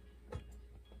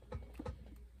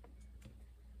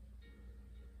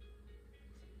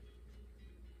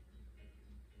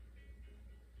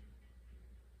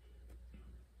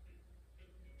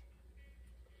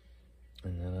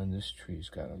 And then on this tree, he's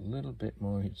got a little bit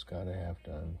more he's got to have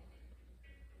done.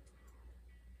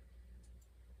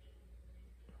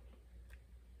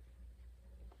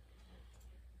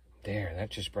 There,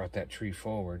 that just brought that tree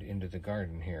forward into the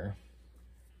garden here.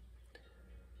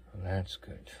 Well, that's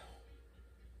good.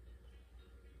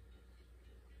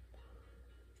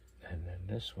 And then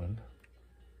this one,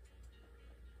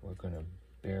 we're going to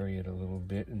bury it a little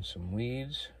bit in some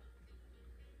weeds.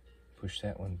 Push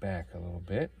that one back a little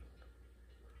bit.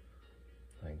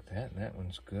 Like that, and that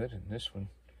one's good, and this one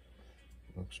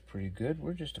looks pretty good.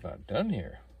 We're just about done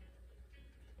here.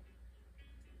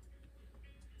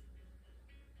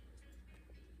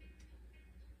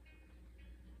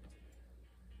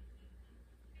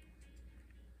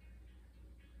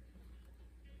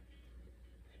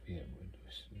 Maybe I would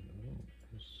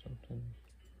do something.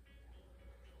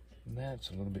 That's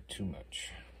a little bit too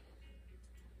much.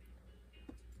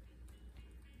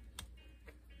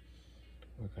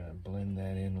 We're going to blend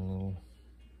that in a little.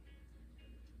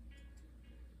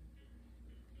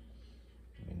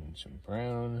 And some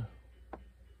brown.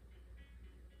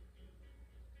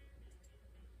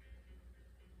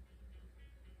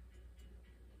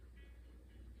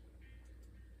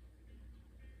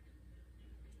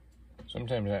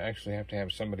 Sometimes I actually have to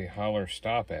have somebody holler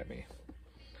stop at me.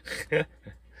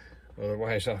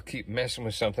 Otherwise I'll keep messing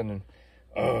with something and,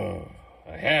 oh,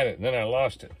 I had it and then I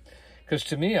lost it. Because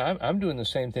to me, I'm doing the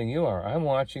same thing you are. I'm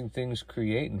watching things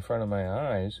create in front of my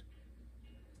eyes.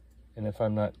 And if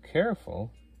I'm not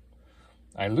careful,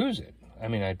 I lose it. I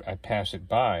mean, I pass it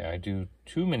by. I do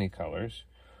too many colors,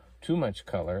 too much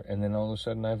color, and then all of a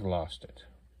sudden I've lost it.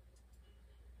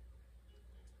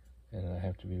 And I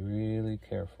have to be really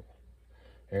careful.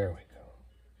 There we go.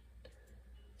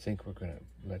 I think we're going to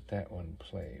let that one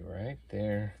play right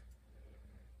there.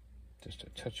 Just a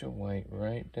touch of white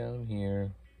right down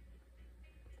here.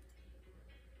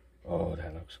 Oh,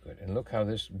 that looks good. And look how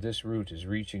this root is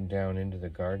reaching down into the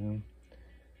garden.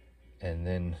 And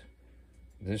then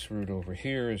this root over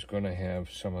here is going to have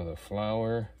some of the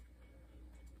flower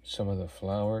some of the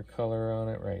flower color on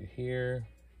it right here.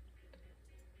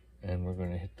 And we're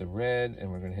going to hit the red,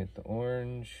 and we're going to hit the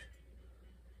orange.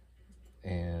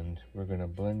 And we're going to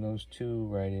blend those two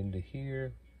right into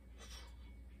here.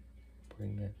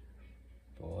 Bring that.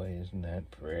 Boy, isn't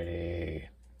that pretty.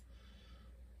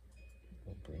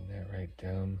 We'll bring that right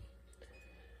down.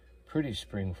 Pretty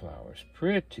spring flowers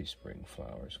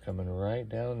coming right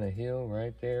down the hill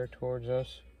right there towards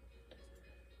us.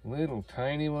 Little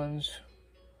tiny ones.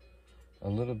 A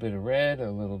little bit of red,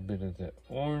 a little bit of the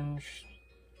orange.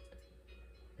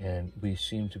 And we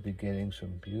seem to be getting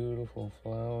some beautiful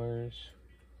flowers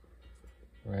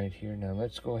right here. Now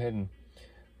let's go ahead and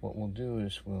what we'll do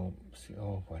is we'll see.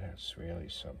 Oh, boy, that's really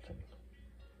something.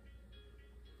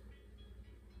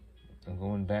 I'm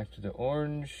going back to the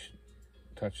orange,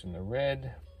 touching the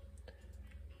red,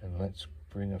 and let's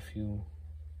bring a few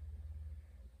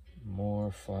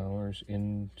more flowers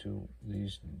into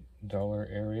these duller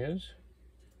areas.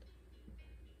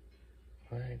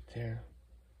 Right there.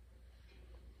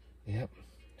 Yep.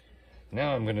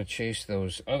 Now I'm going to chase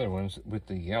those other ones with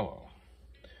the yellow.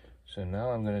 So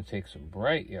now I'm going to take some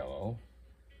bright yellow,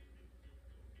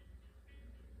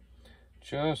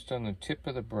 just on the tip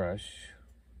of the brush,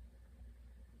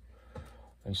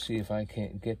 and see if I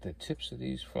can't get the tips of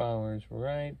these flowers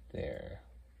right there.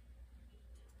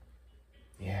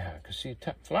 Yeah, because see,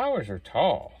 flowers are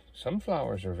tall. Some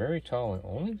flowers are very tall, and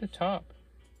only the top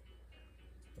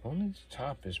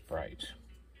is bright.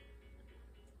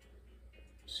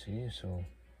 See, so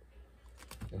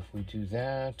if we do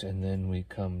that, and then we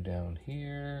come down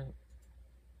here,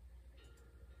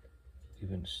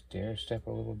 even stair step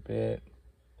a little bit,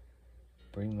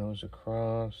 bring those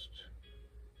across.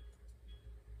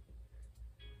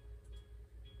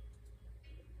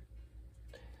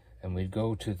 And we'd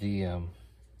go to the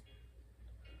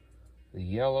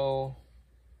yellow.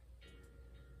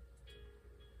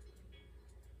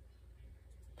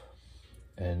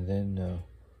 And then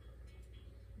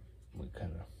we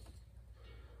kind of,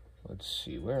 let's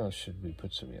see, where else should we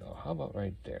put some yellow? How about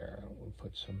right there? We'll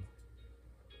put some.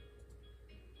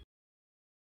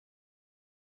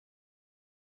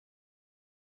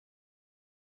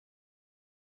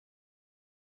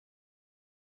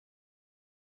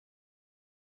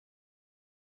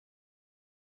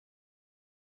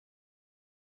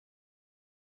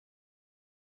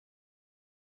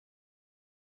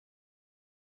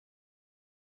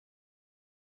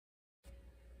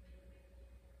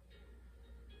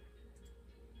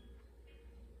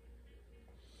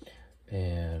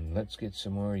 And let's get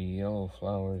some more yellow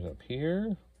flowers up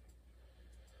here.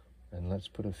 And let's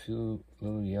put a few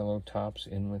little yellow tops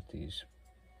in with these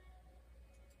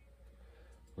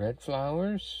red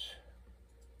flowers.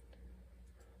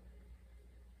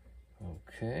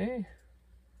 Okay.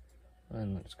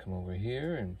 And let's come over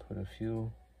here and put a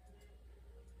few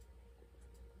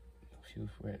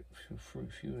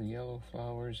yellow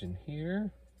flowers in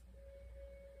here.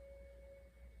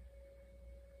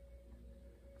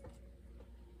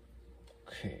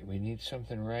 Okay, we need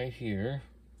something right here.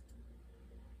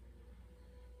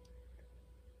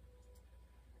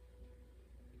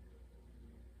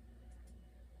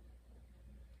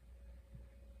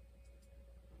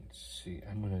 Let's see,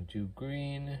 I'm going to do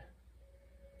green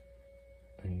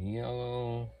and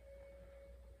yellow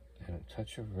and a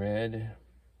touch of red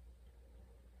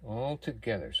all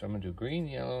together. So I'm going to do green,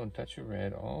 yellow, and touch of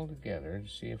red all together to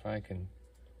see if I can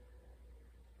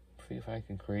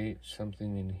create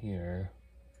something in here.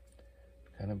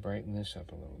 Kind of brighten this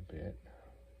up a little bit.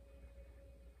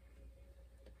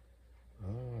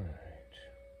 All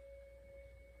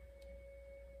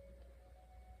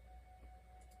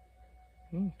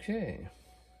right. Okay.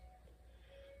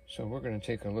 So we're going to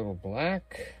take a little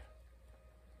black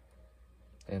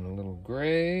and a little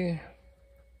gray.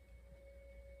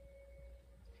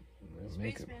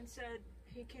 Spaceman said,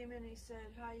 he came in, he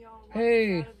said, hi y'all,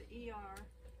 hey. Out of the ER.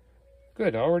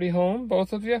 Good, already home,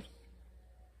 both of you?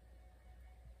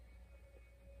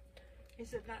 He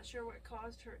said, not sure what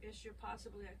caused her issue,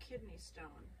 possibly a kidney stone.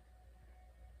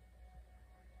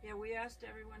 Yeah, we asked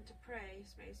everyone to pray,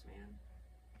 Spaceman.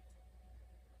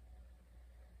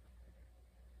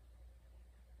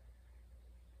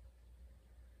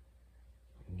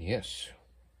 Yes.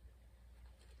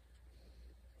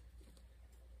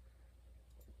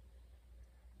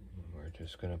 We're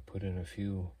just going to put in a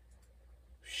few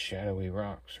shadowy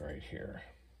rocks right here.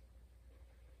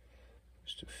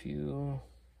 Just a few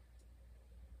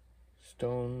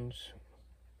stones.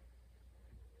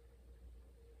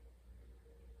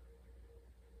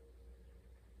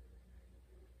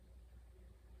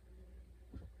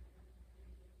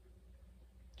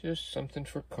 Just something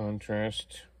for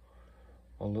contrast.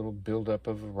 a little buildup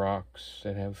of rocks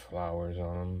that have flowers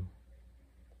on them.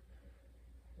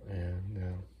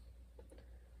 And,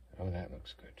 oh, that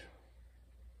looks good.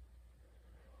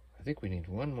 I think we need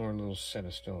one more little set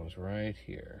of stones right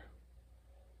here.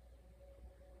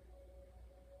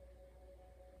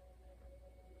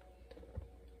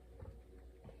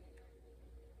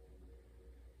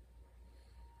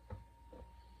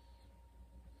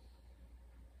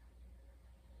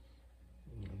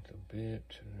 A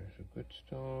bit, there's a good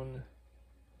stone.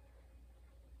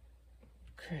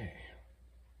 Okay.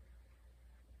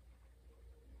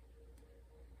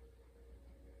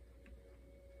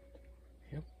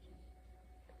 Yep.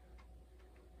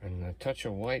 And a touch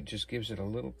of white just gives it a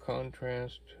little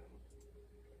contrast.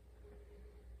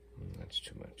 That's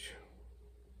too much.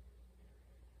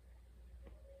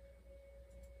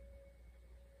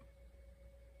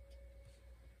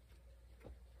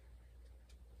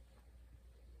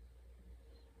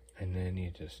 And then you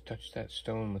just touch that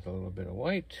stone with a little bit of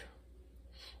white.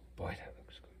 Boy, that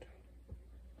looks good.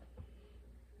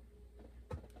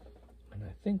 And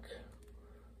I think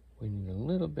we need a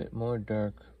little bit more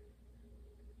dark.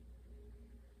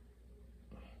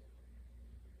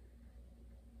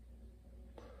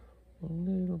 A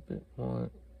little bit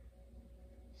more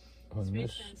on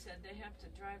this. Spaceman said they have to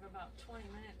drive about 20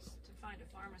 minutes to find a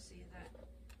pharmacy that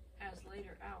has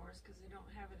later hours because they don't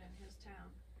have it in his town.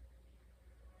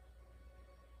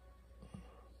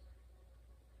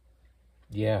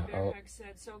 Yeah. Bear Hug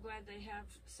said, so glad they have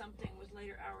something with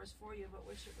later hours for you, but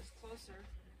wish it was closer.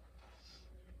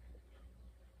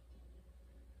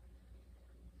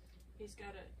 He's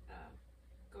got to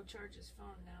go charge his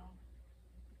phone now.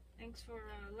 Thanks for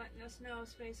letting us know,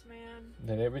 Spaceman.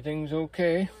 That everything's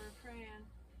okay. We're praying.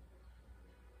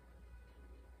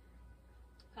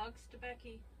 Hugs to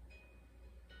Becky.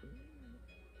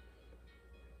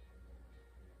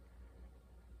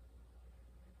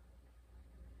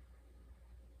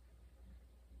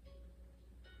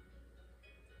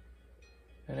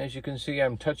 And as you can see,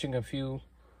 I'm touching a few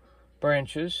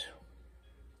branches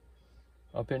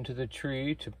up into the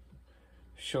tree to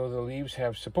show the leaves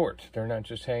have support. They're not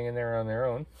just hanging there on their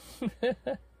own.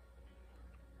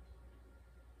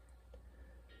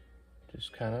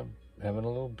 Just kind of having a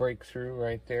little breakthrough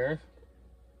right there.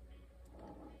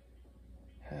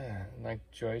 Like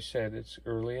Joy said, it's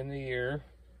early in the year.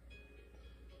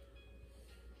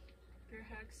 Bear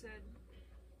Hug said,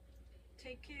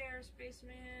 take care,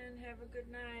 Spaceman. Have a good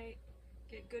night.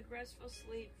 Get good restful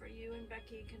sleep for you and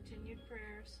Becky. Continued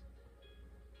prayers.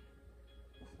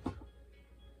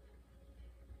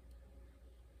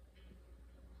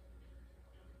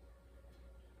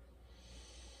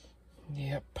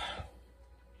 Yep.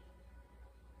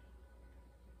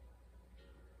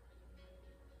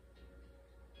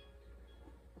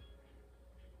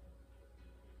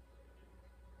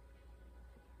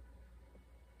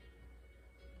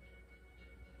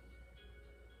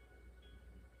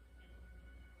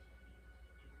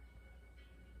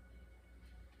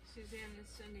 Suzanne is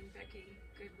sending Becky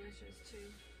good wishes too.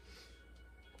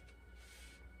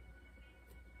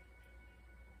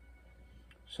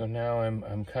 So now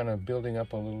I'm kind of building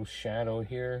up a little shadow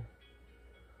here.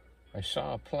 I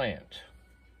saw a plant.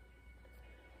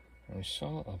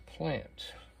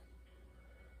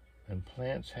 And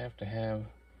plants have to have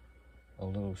a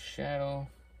little shadow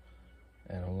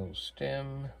and a little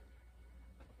stem.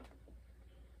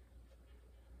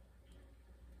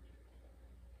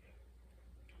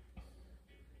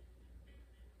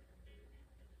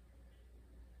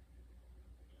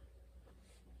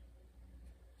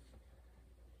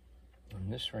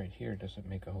 And this right here doesn't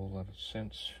make a whole lot of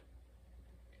sense.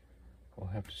 We'll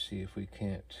have to see if we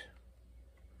can't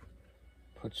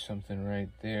put something right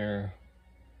there.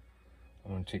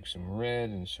 I'm going to take some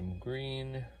red and some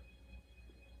green.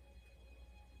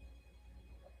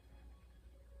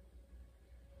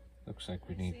 Looks like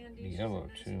we need the yellow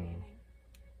too.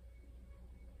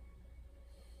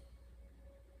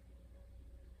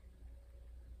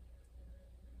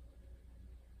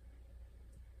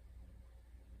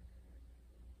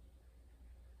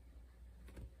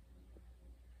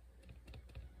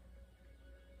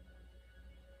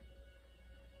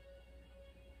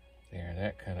 There,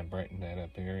 that kind of brightened that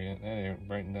up area. That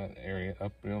brightened that area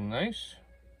up real nice.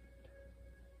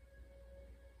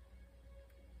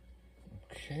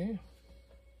 Okay.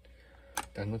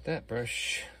 Done with that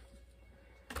brush.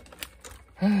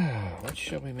 What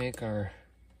shall we make our...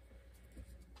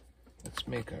 Let's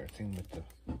make our thing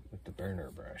with the burner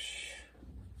brush.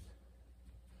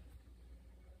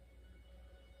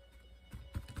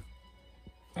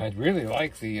 I'd really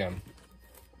like the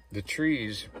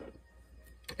trees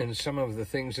And some of the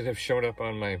things that have showed up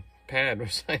on my pad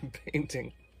was I'm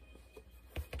painting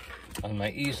on my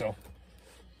easel.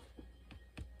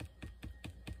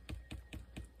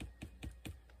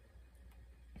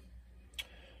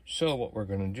 So what we're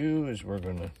going to do is we're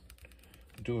going to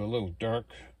do a little dark,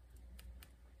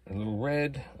 a little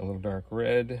red, a little dark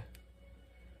red.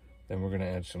 Then we're going to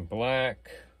add some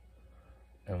black.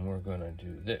 And we're going to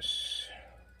do this.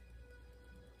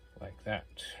 Like that.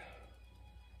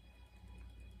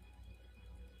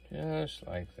 Just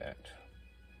like that.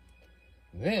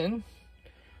 Then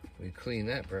we clean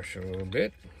that brush a little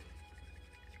bit.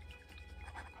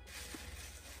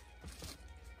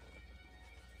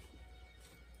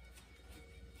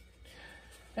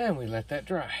 And we let that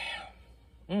dry.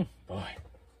 Boy.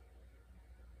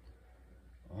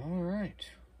 All right.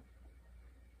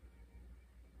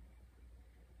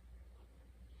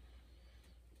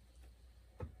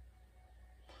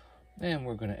 And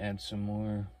we're going to add some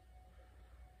more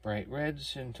bright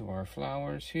reds into our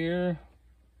flowers here.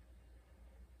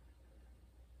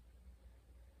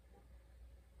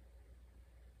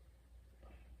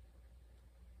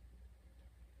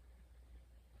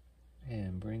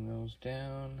 And bring those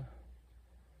down.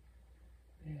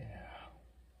 Yeah.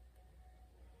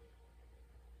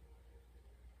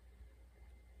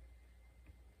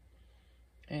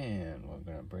 And we're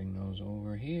going to bring those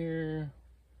over here.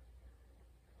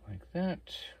 Like that.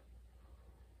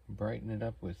 Brighten it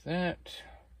up with that.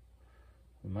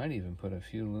 We might even put a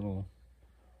few little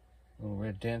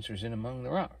red dancers in among the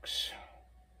rocks.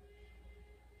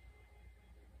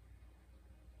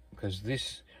 Because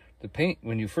the paint,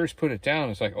 when you first put it down,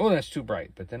 it's like, oh, that's too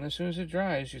bright. But then as soon as it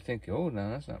dries, you think, oh,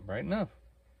 no, that's not bright enough.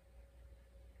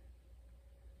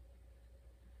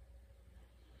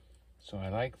 So I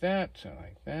like that. I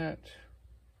like that.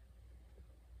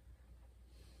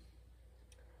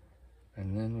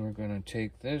 And then we're going to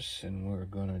take this and we're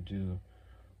going to do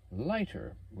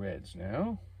lighter reds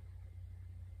now.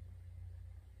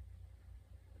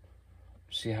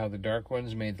 See how the dark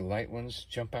ones made the light ones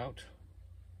jump out?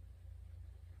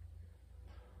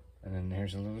 And then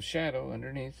there's a little shadow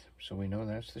underneath, so we know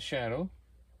that's the shadow.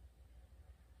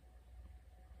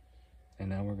 And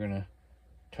now we're going to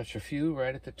touch a few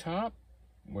right at the top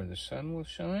where the sun will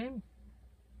shine.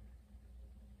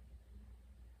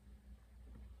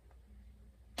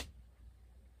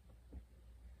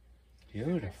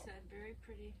 Beautiful. Like I said, very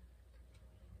pretty.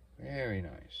 Very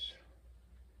nice.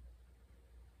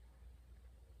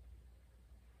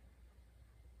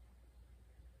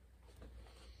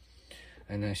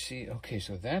 And I see, okay,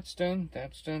 so that's done,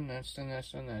 that's done, that's done,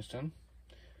 that's done, that's done.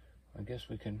 I guess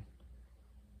we can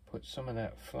put some of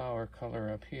that flower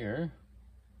color up here.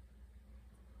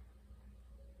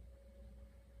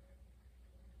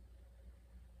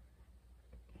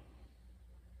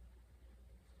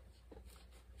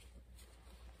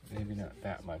 Maybe not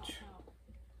that much.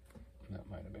 That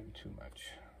might have been too much.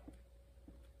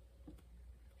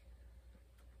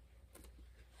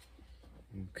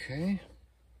 Okay.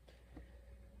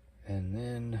 And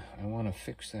then I want to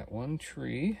fix that one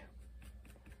tree.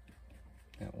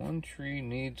 That one tree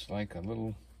needs like a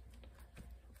little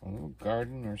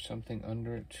garden or something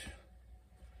under it.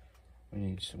 We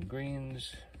need some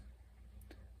greens.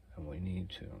 And we need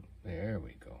to, there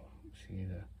we go. See,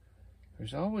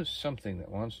 there's always something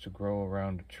that wants to grow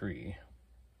around a tree.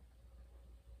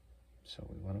 So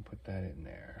we want to put that in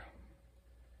there.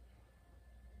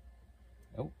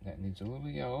 Oh, that needs a little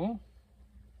yellow.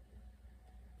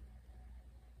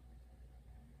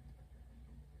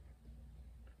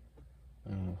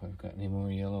 I don't know if I've got any more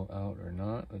yellow out or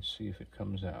not. Let's see if it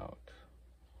comes out.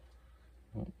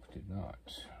 Nope, did not.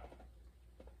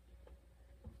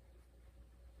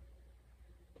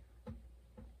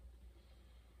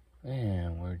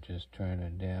 And we're just trying to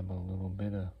dab a little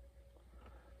bit of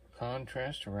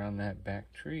contrast around that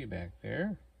back tree back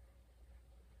there.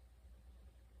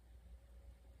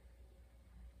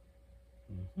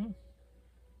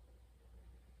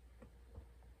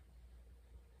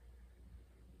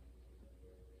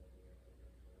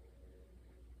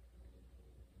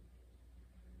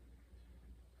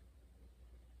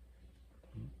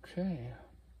 Okay.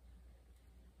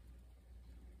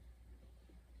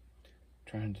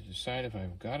 Trying to decide if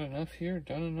I've got enough here,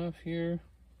 done enough here.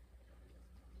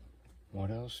 What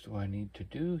else do I need to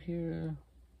do here?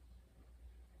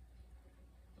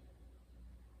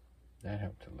 That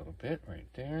helped a little bit right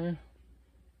there.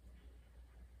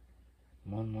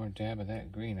 One more dab of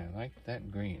that green. I like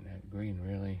that green. That green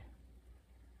really,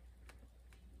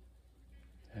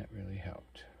 that really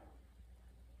helped.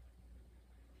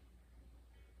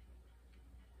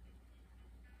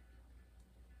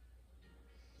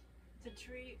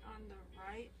 tree on the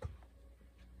right.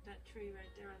 That tree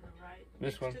right there on the right.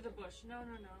 This next one? to the bush. No.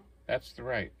 That's the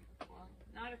right. Well,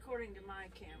 not according to my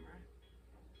camera.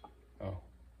 Oh.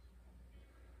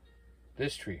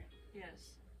 This tree.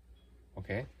 Yes.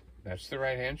 Okay. That's the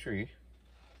right-hand tree.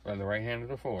 On the right hand of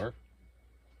the floor.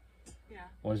 Yeah.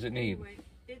 What does it need? Anyway,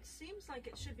 it seems like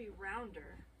it should be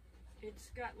rounder.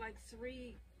 It's got like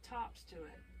 3 tops to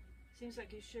it. Seems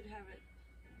like you should have it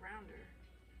rounder.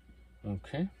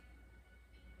 Okay.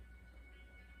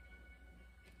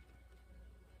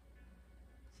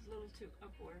 It's a little too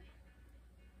upward.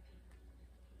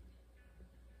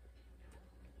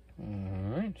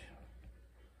 All right.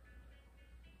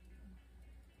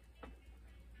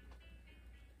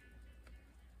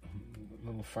 A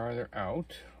little farther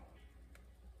out.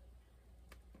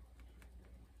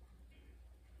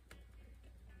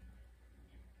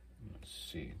 Let's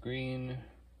see. Green.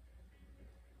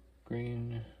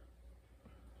 Green.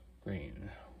 Green.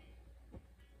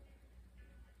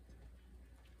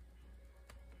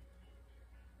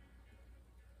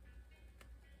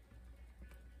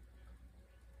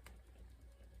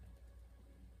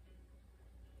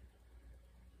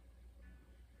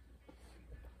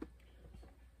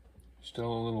 Still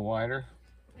a little wider.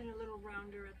 And a little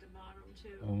rounder at the bottom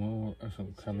too. Oh, more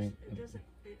coming. It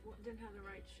didn't have the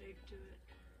right shape to it.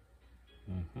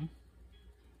 Mm-hmm.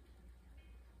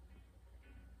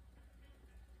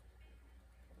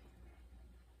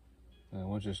 And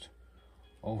we'll just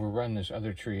overrun this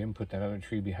other tree and put that other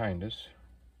tree behind us.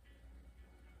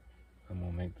 And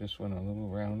we'll make this one a little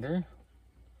rounder.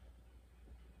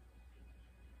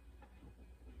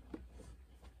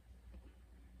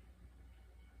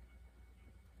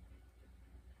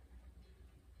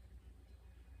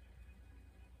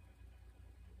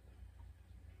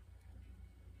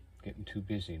 Getting too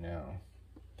busy now.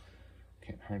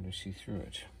 Can't hardly see through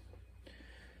it.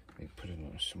 Let me put it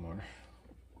on some more.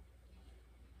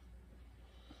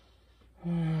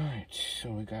 Alright,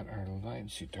 so we got our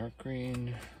light, see, dark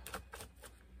green.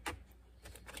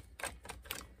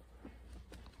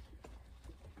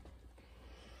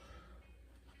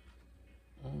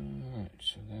 Alright,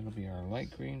 so that'll be our light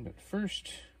green, but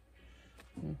first,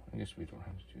 well, I guess we don't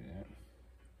have to do that.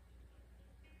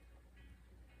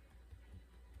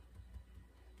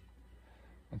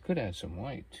 I could add some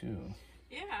white too.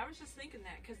 Yeah, I was just thinking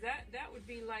that because that would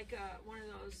be like one of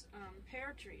those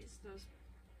pear trees, those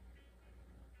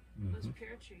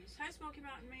pear trees. Hi, Smoky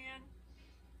Mountain Man.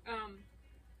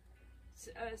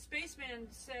 Spaceman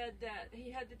said that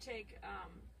he had to take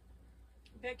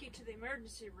Becky to the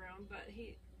emergency room, but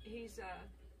she's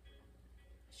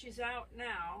out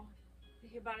now.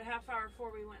 About a half hour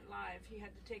before we went live, he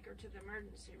had to take her to the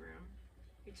emergency room.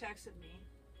 He texted me,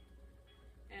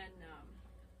 and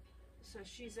so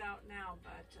she's out now,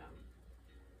 but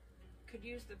could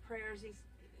use the prayers. He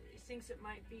thinks it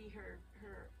might be her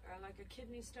like a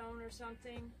kidney stone or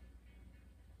something.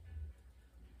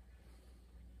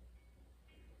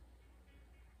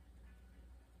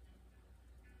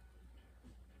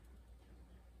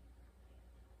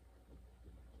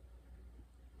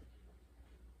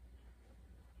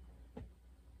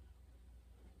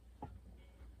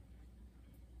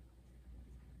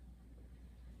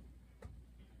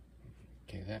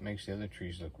 Okay, that makes the other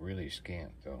trees look really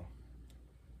scant though.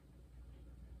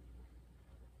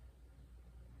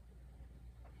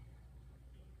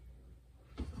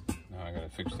 Now I gotta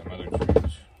fix them other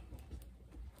trees.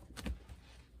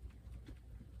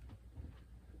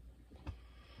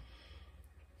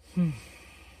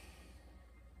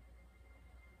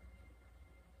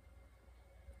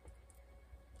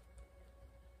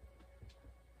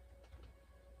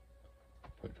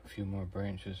 Put a few more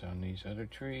branches on these other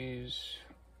trees.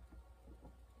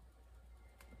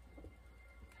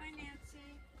 Hi,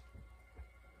 Nancy.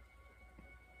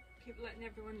 Keep letting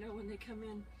everyone know when they come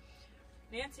in.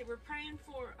 Nancy, we're praying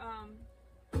for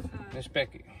Miss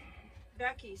Becky.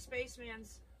 Becky,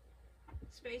 Spaceman's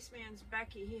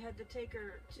Becky. He had to take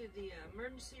her to the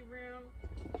emergency room,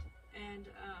 and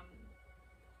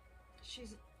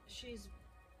she's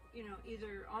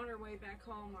either on her way back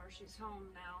home or she's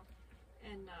home now,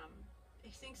 and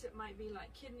he thinks it might be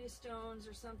like kidney stones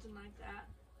or something like that.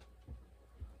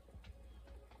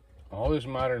 All this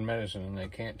modern medicine and they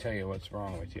can't tell you what's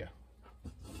wrong with you.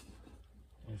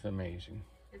 It's amazing.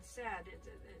 It's sad.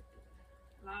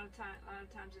 A lot of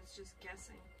times it's just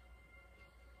guessing.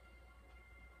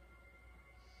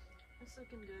 It's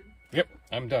looking good. Yep,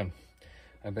 I'm done.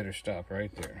 I better stop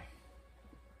right there.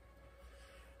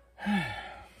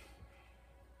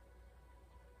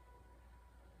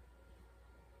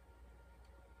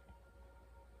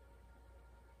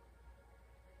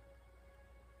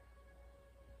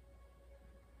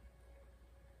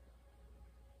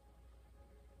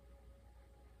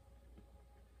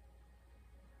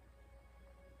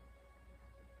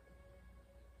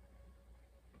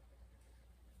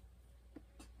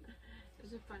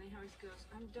 Isn't it funny how he goes,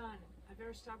 I'm done. I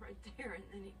better stop right there, and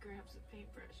then he grabs the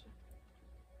paintbrush.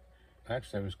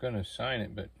 Actually, I was going to sign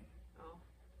it, but... Oh.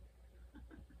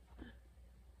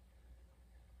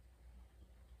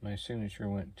 My signature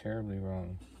went terribly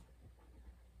wrong.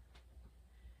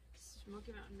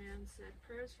 Smoky Mountain Man said,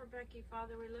 prayers for Becky.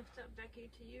 Father, we lift up Becky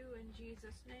to you in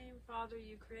Jesus' name. Father,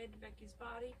 you created Becky's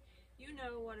body. You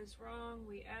know what is wrong.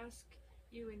 We ask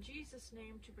you in Jesus'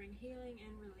 name to bring healing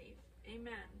and relief.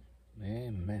 Amen.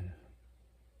 Amen.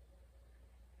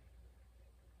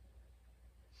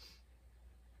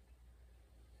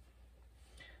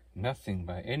 Nothing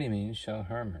by any means shall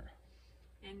harm her.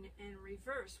 And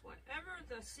reverse, whatever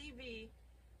the CV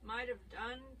might have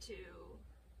done to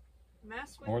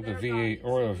mess with or the their VA bodies,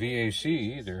 or a VAC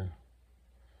either.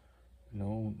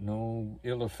 No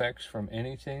ill effects from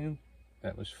anything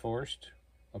that was forced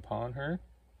upon her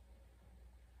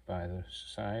by the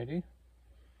society,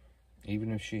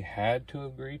 even if she had to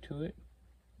agree to it.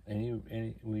 We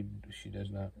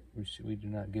do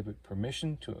not give it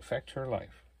permission to affect her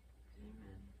life.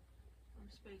 Amen.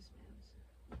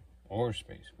 Or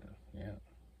spaceman, yeah.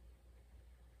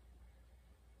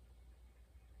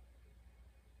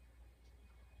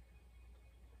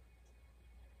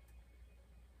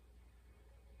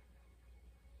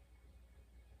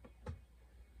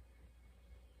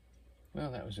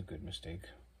 Well, that was a good mistake.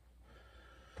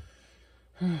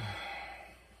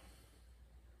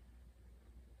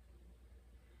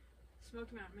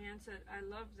 Smoky Mountain Man said, I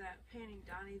love that painting,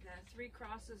 Donny. The 3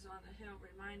 crosses on the hill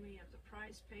remind me of the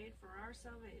price paid for our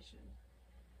salvation.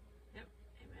 Yep,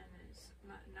 amen. It's a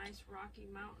nice rocky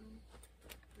mountain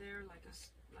there, like a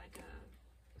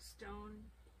stone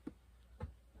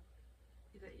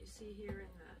that you see here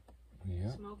in the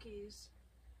Smokies.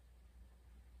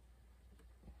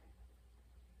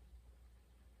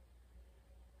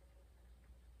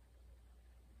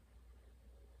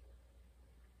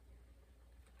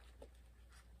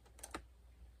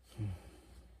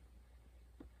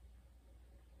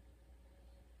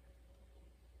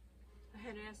 I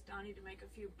had asked Donny to make a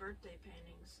few birthday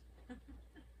paintings.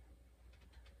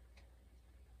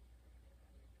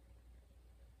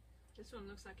 This one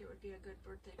looks like it would be a good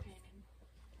birthday painting.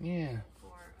 Yeah.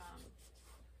 For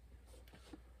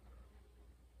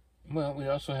well, we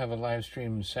also have a live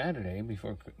stream Saturday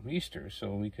before Easter,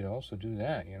 so we could also do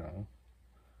that, you know.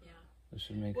 Yeah. This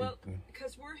would make well,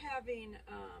 because we're having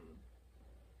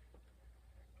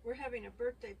a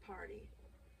birthday party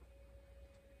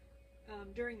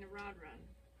during the Rod Run.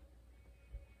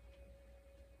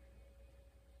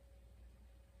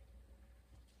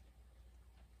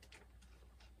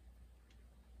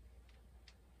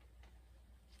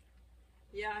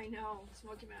 Yeah, I know.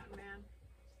 Smoky Mountain Man.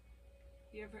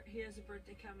 He has a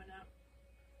birthday coming up.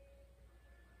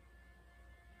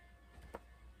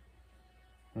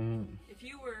 If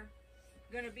you were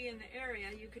going to be in the area,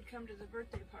 you could come to the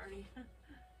birthday party.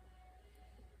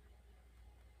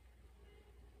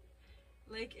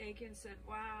 Lake Aiken said,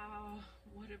 wow,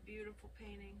 what a beautiful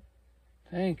painting.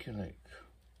 Thank you, Lake.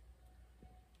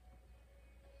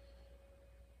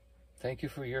 Thank you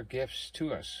for your gifts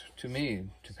to us, to me,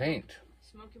 to paint.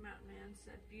 Smoky Mountain Man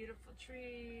said, beautiful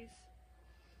trees,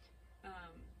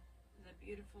 the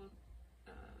beautiful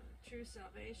true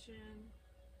salvation.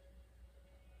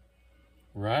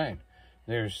 Right.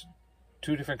 There's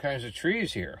 2 different kinds of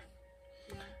trees here.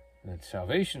 Yeah. The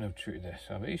salvation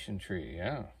tree,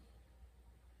 yeah.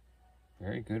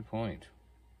 Very good point.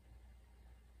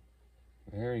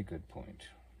 Very good point.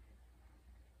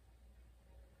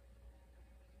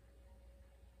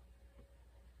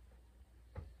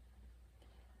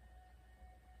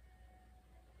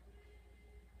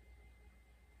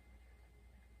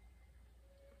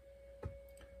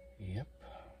 Yep.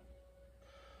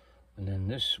 And then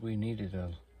this, we needed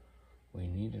a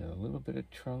little bit of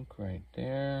trunk right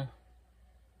there.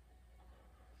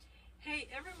 Hey,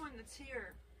 everyone that's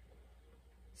here,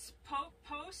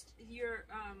 post your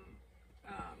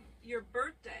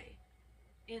birthday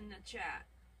in the chat,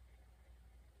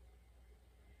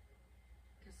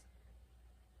 because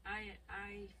I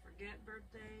forget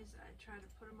birthdays. I try to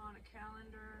put them on a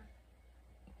calendar.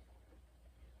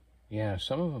 Yeah,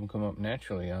 some of them come up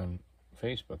naturally on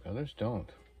Facebook, others don't.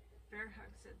 Bear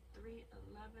Hug said 3/11.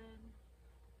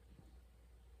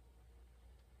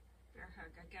 Bear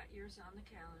Hug, I got yours on the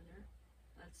calendar.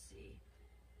 Let's see.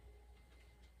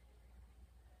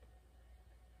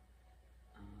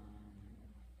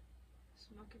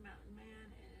 Smoky Mountain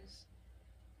Man is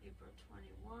April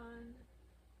 21.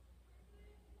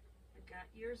 I got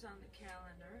yours on the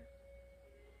calendar.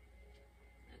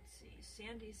 Let's see.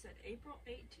 Sandy said April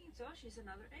 18th. Oh, she's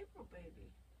another April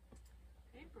baby.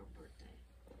 April birthday.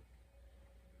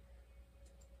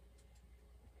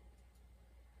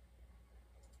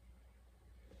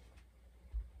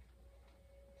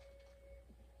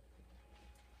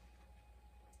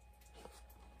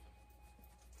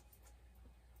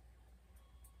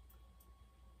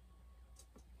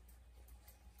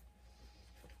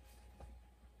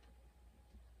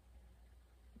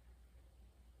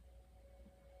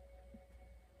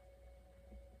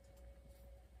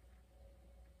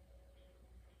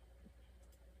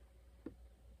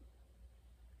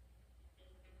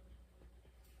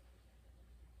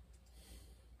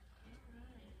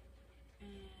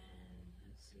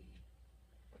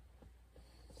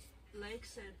 Lake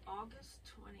said August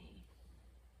 20.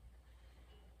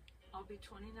 I'll be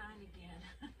 29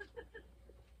 again.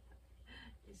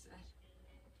 He said.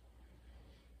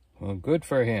 Well, good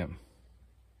for him.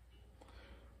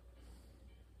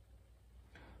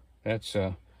 That's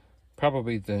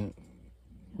probably the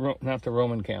not the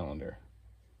Roman calendar.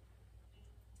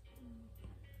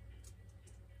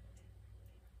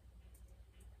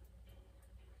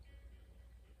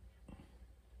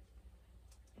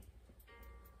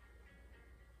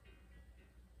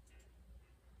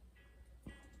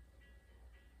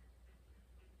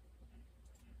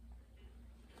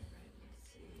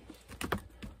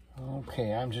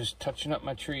 Okay, I'm just touching up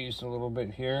my trees a little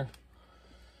bit here.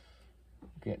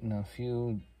 Getting a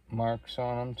few marks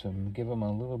on them to give them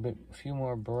a few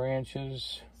more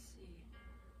branches.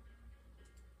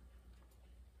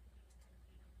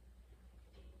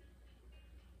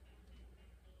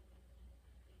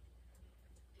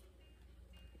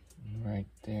 Right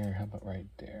there, how about right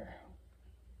there?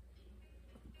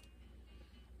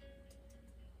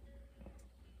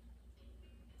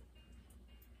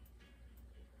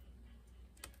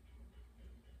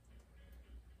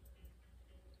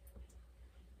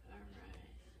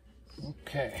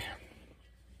 Okay.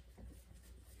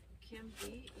 Kim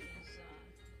B is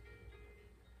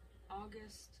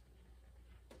August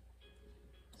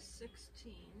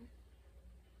 16.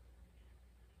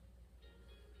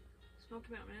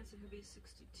 Smoky Mountain said he'll be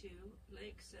 62.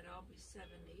 Lake said I'll be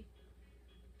 70.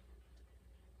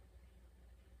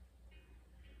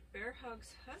 Bear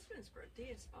Hug's husband's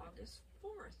birthday is August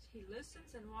 4th. He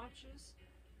listens and watches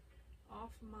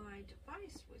off my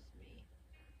device with me.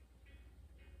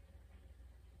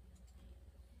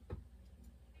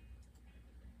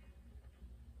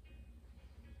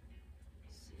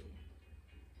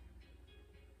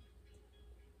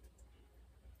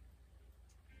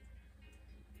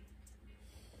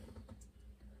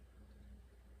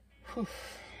 Whew.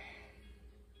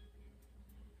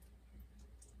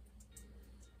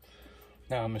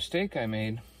 Now, a mistake I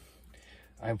made,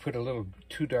 I put a little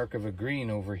too dark of a green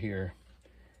over here,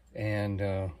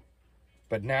 and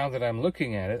but now that I'm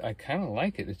looking at it, I kind of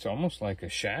like it. It's almost like a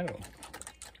shadow.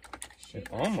 It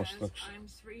almost looks. I'm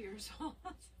 3 years old.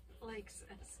 Lake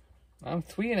says. I'm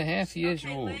 3.5 years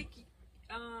old. Lake,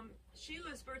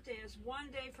 Sheila's birthday is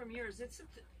 1 day from yours.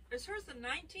 Is hers the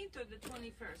 19th or the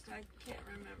 21st? I can't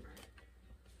remember.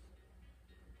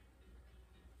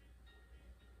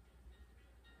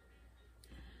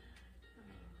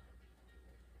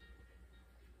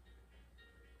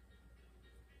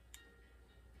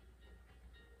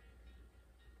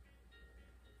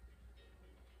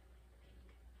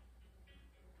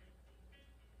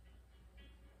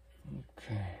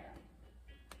 Okay.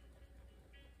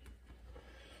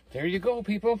 There you go,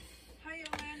 people. Hi,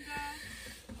 Yolanda.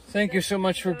 Thank you so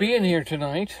much for being here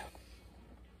tonight.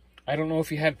 I don't know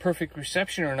if you had perfect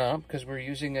reception or not, because we're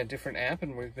using a different app,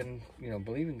 and we've been,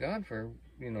 believing God for,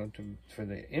 for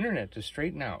the internet to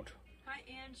straighten out. Hi,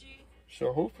 Angie.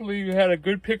 So hopefully you had a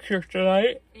good picture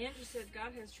tonight. Angie said,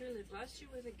 God has truly blessed you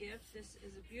with a gift. This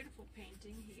is a beautiful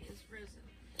painting. He is risen.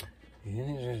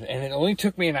 And it only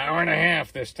took me an hour and a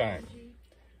half this time.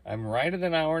 I'm right at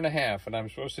an hour and a half, and I'm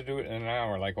supposed to do it in an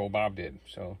hour like old Bob did.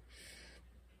 So,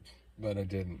 but I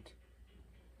didn't.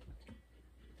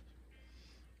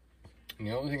 And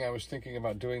the only thing I was thinking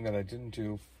about doing that I didn't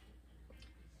do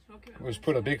was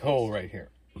put a big hole right here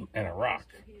and a rock.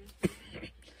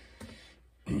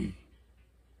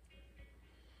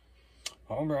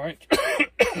 All right.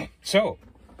 So,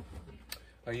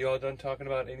 are you all done talking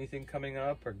about anything coming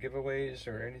up or giveaways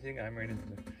or anything? I'm ready to...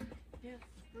 Yeah,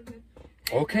 we're good.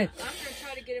 And, okay. I'm going to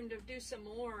try to get him to do some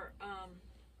more,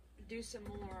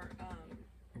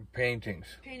 paintings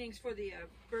for the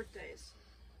birthdays.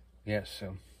 Yes.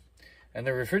 And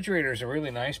the refrigerator is a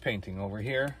really nice painting over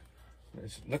here.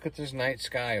 Look at this night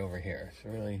sky over here. It's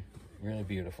really, really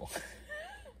beautiful.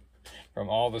 From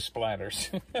all the splatters.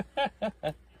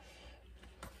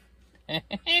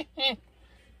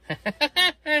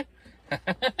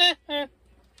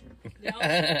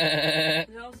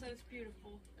 Nell says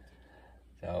beautiful.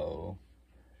 So,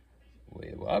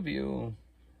 we love you,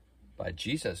 but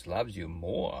Jesus loves you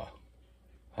more.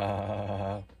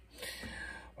 Alrighty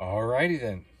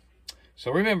then.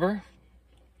 So remember,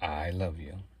 I love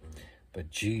you,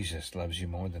 but Jesus loves you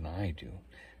more than I do.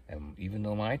 And even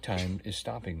though my time is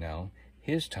stopping now,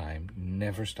 his time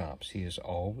never stops. He is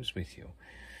always with you.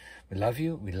 We love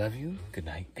you. We love you. Good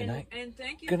night. Good night. And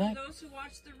thank you Good for night. those who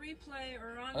watch the replay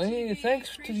or on Hey, TV. thanks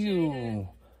to Appreciate you it.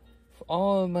 for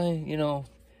all of my,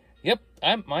 Yep,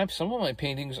 some of my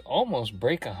paintings almost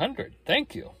break 100.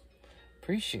 Thank you.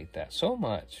 Appreciate that so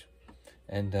much.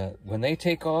 And when they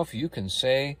take off, you can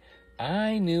say,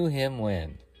 I knew him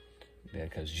when,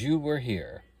 because you were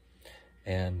here.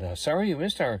 And sorry you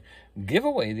missed our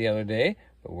giveaway the other day,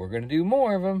 but we're going to do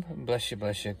more of them. Bless you,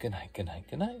 bless you. Good night, good night,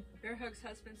 good night. Bear Hug's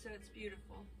husband said it's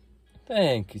beautiful.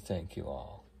 Thank you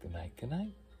all. Good night, good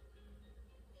night.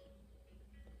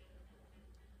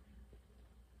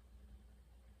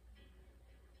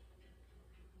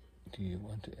 Do you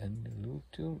want to end the loop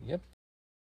too? Yep.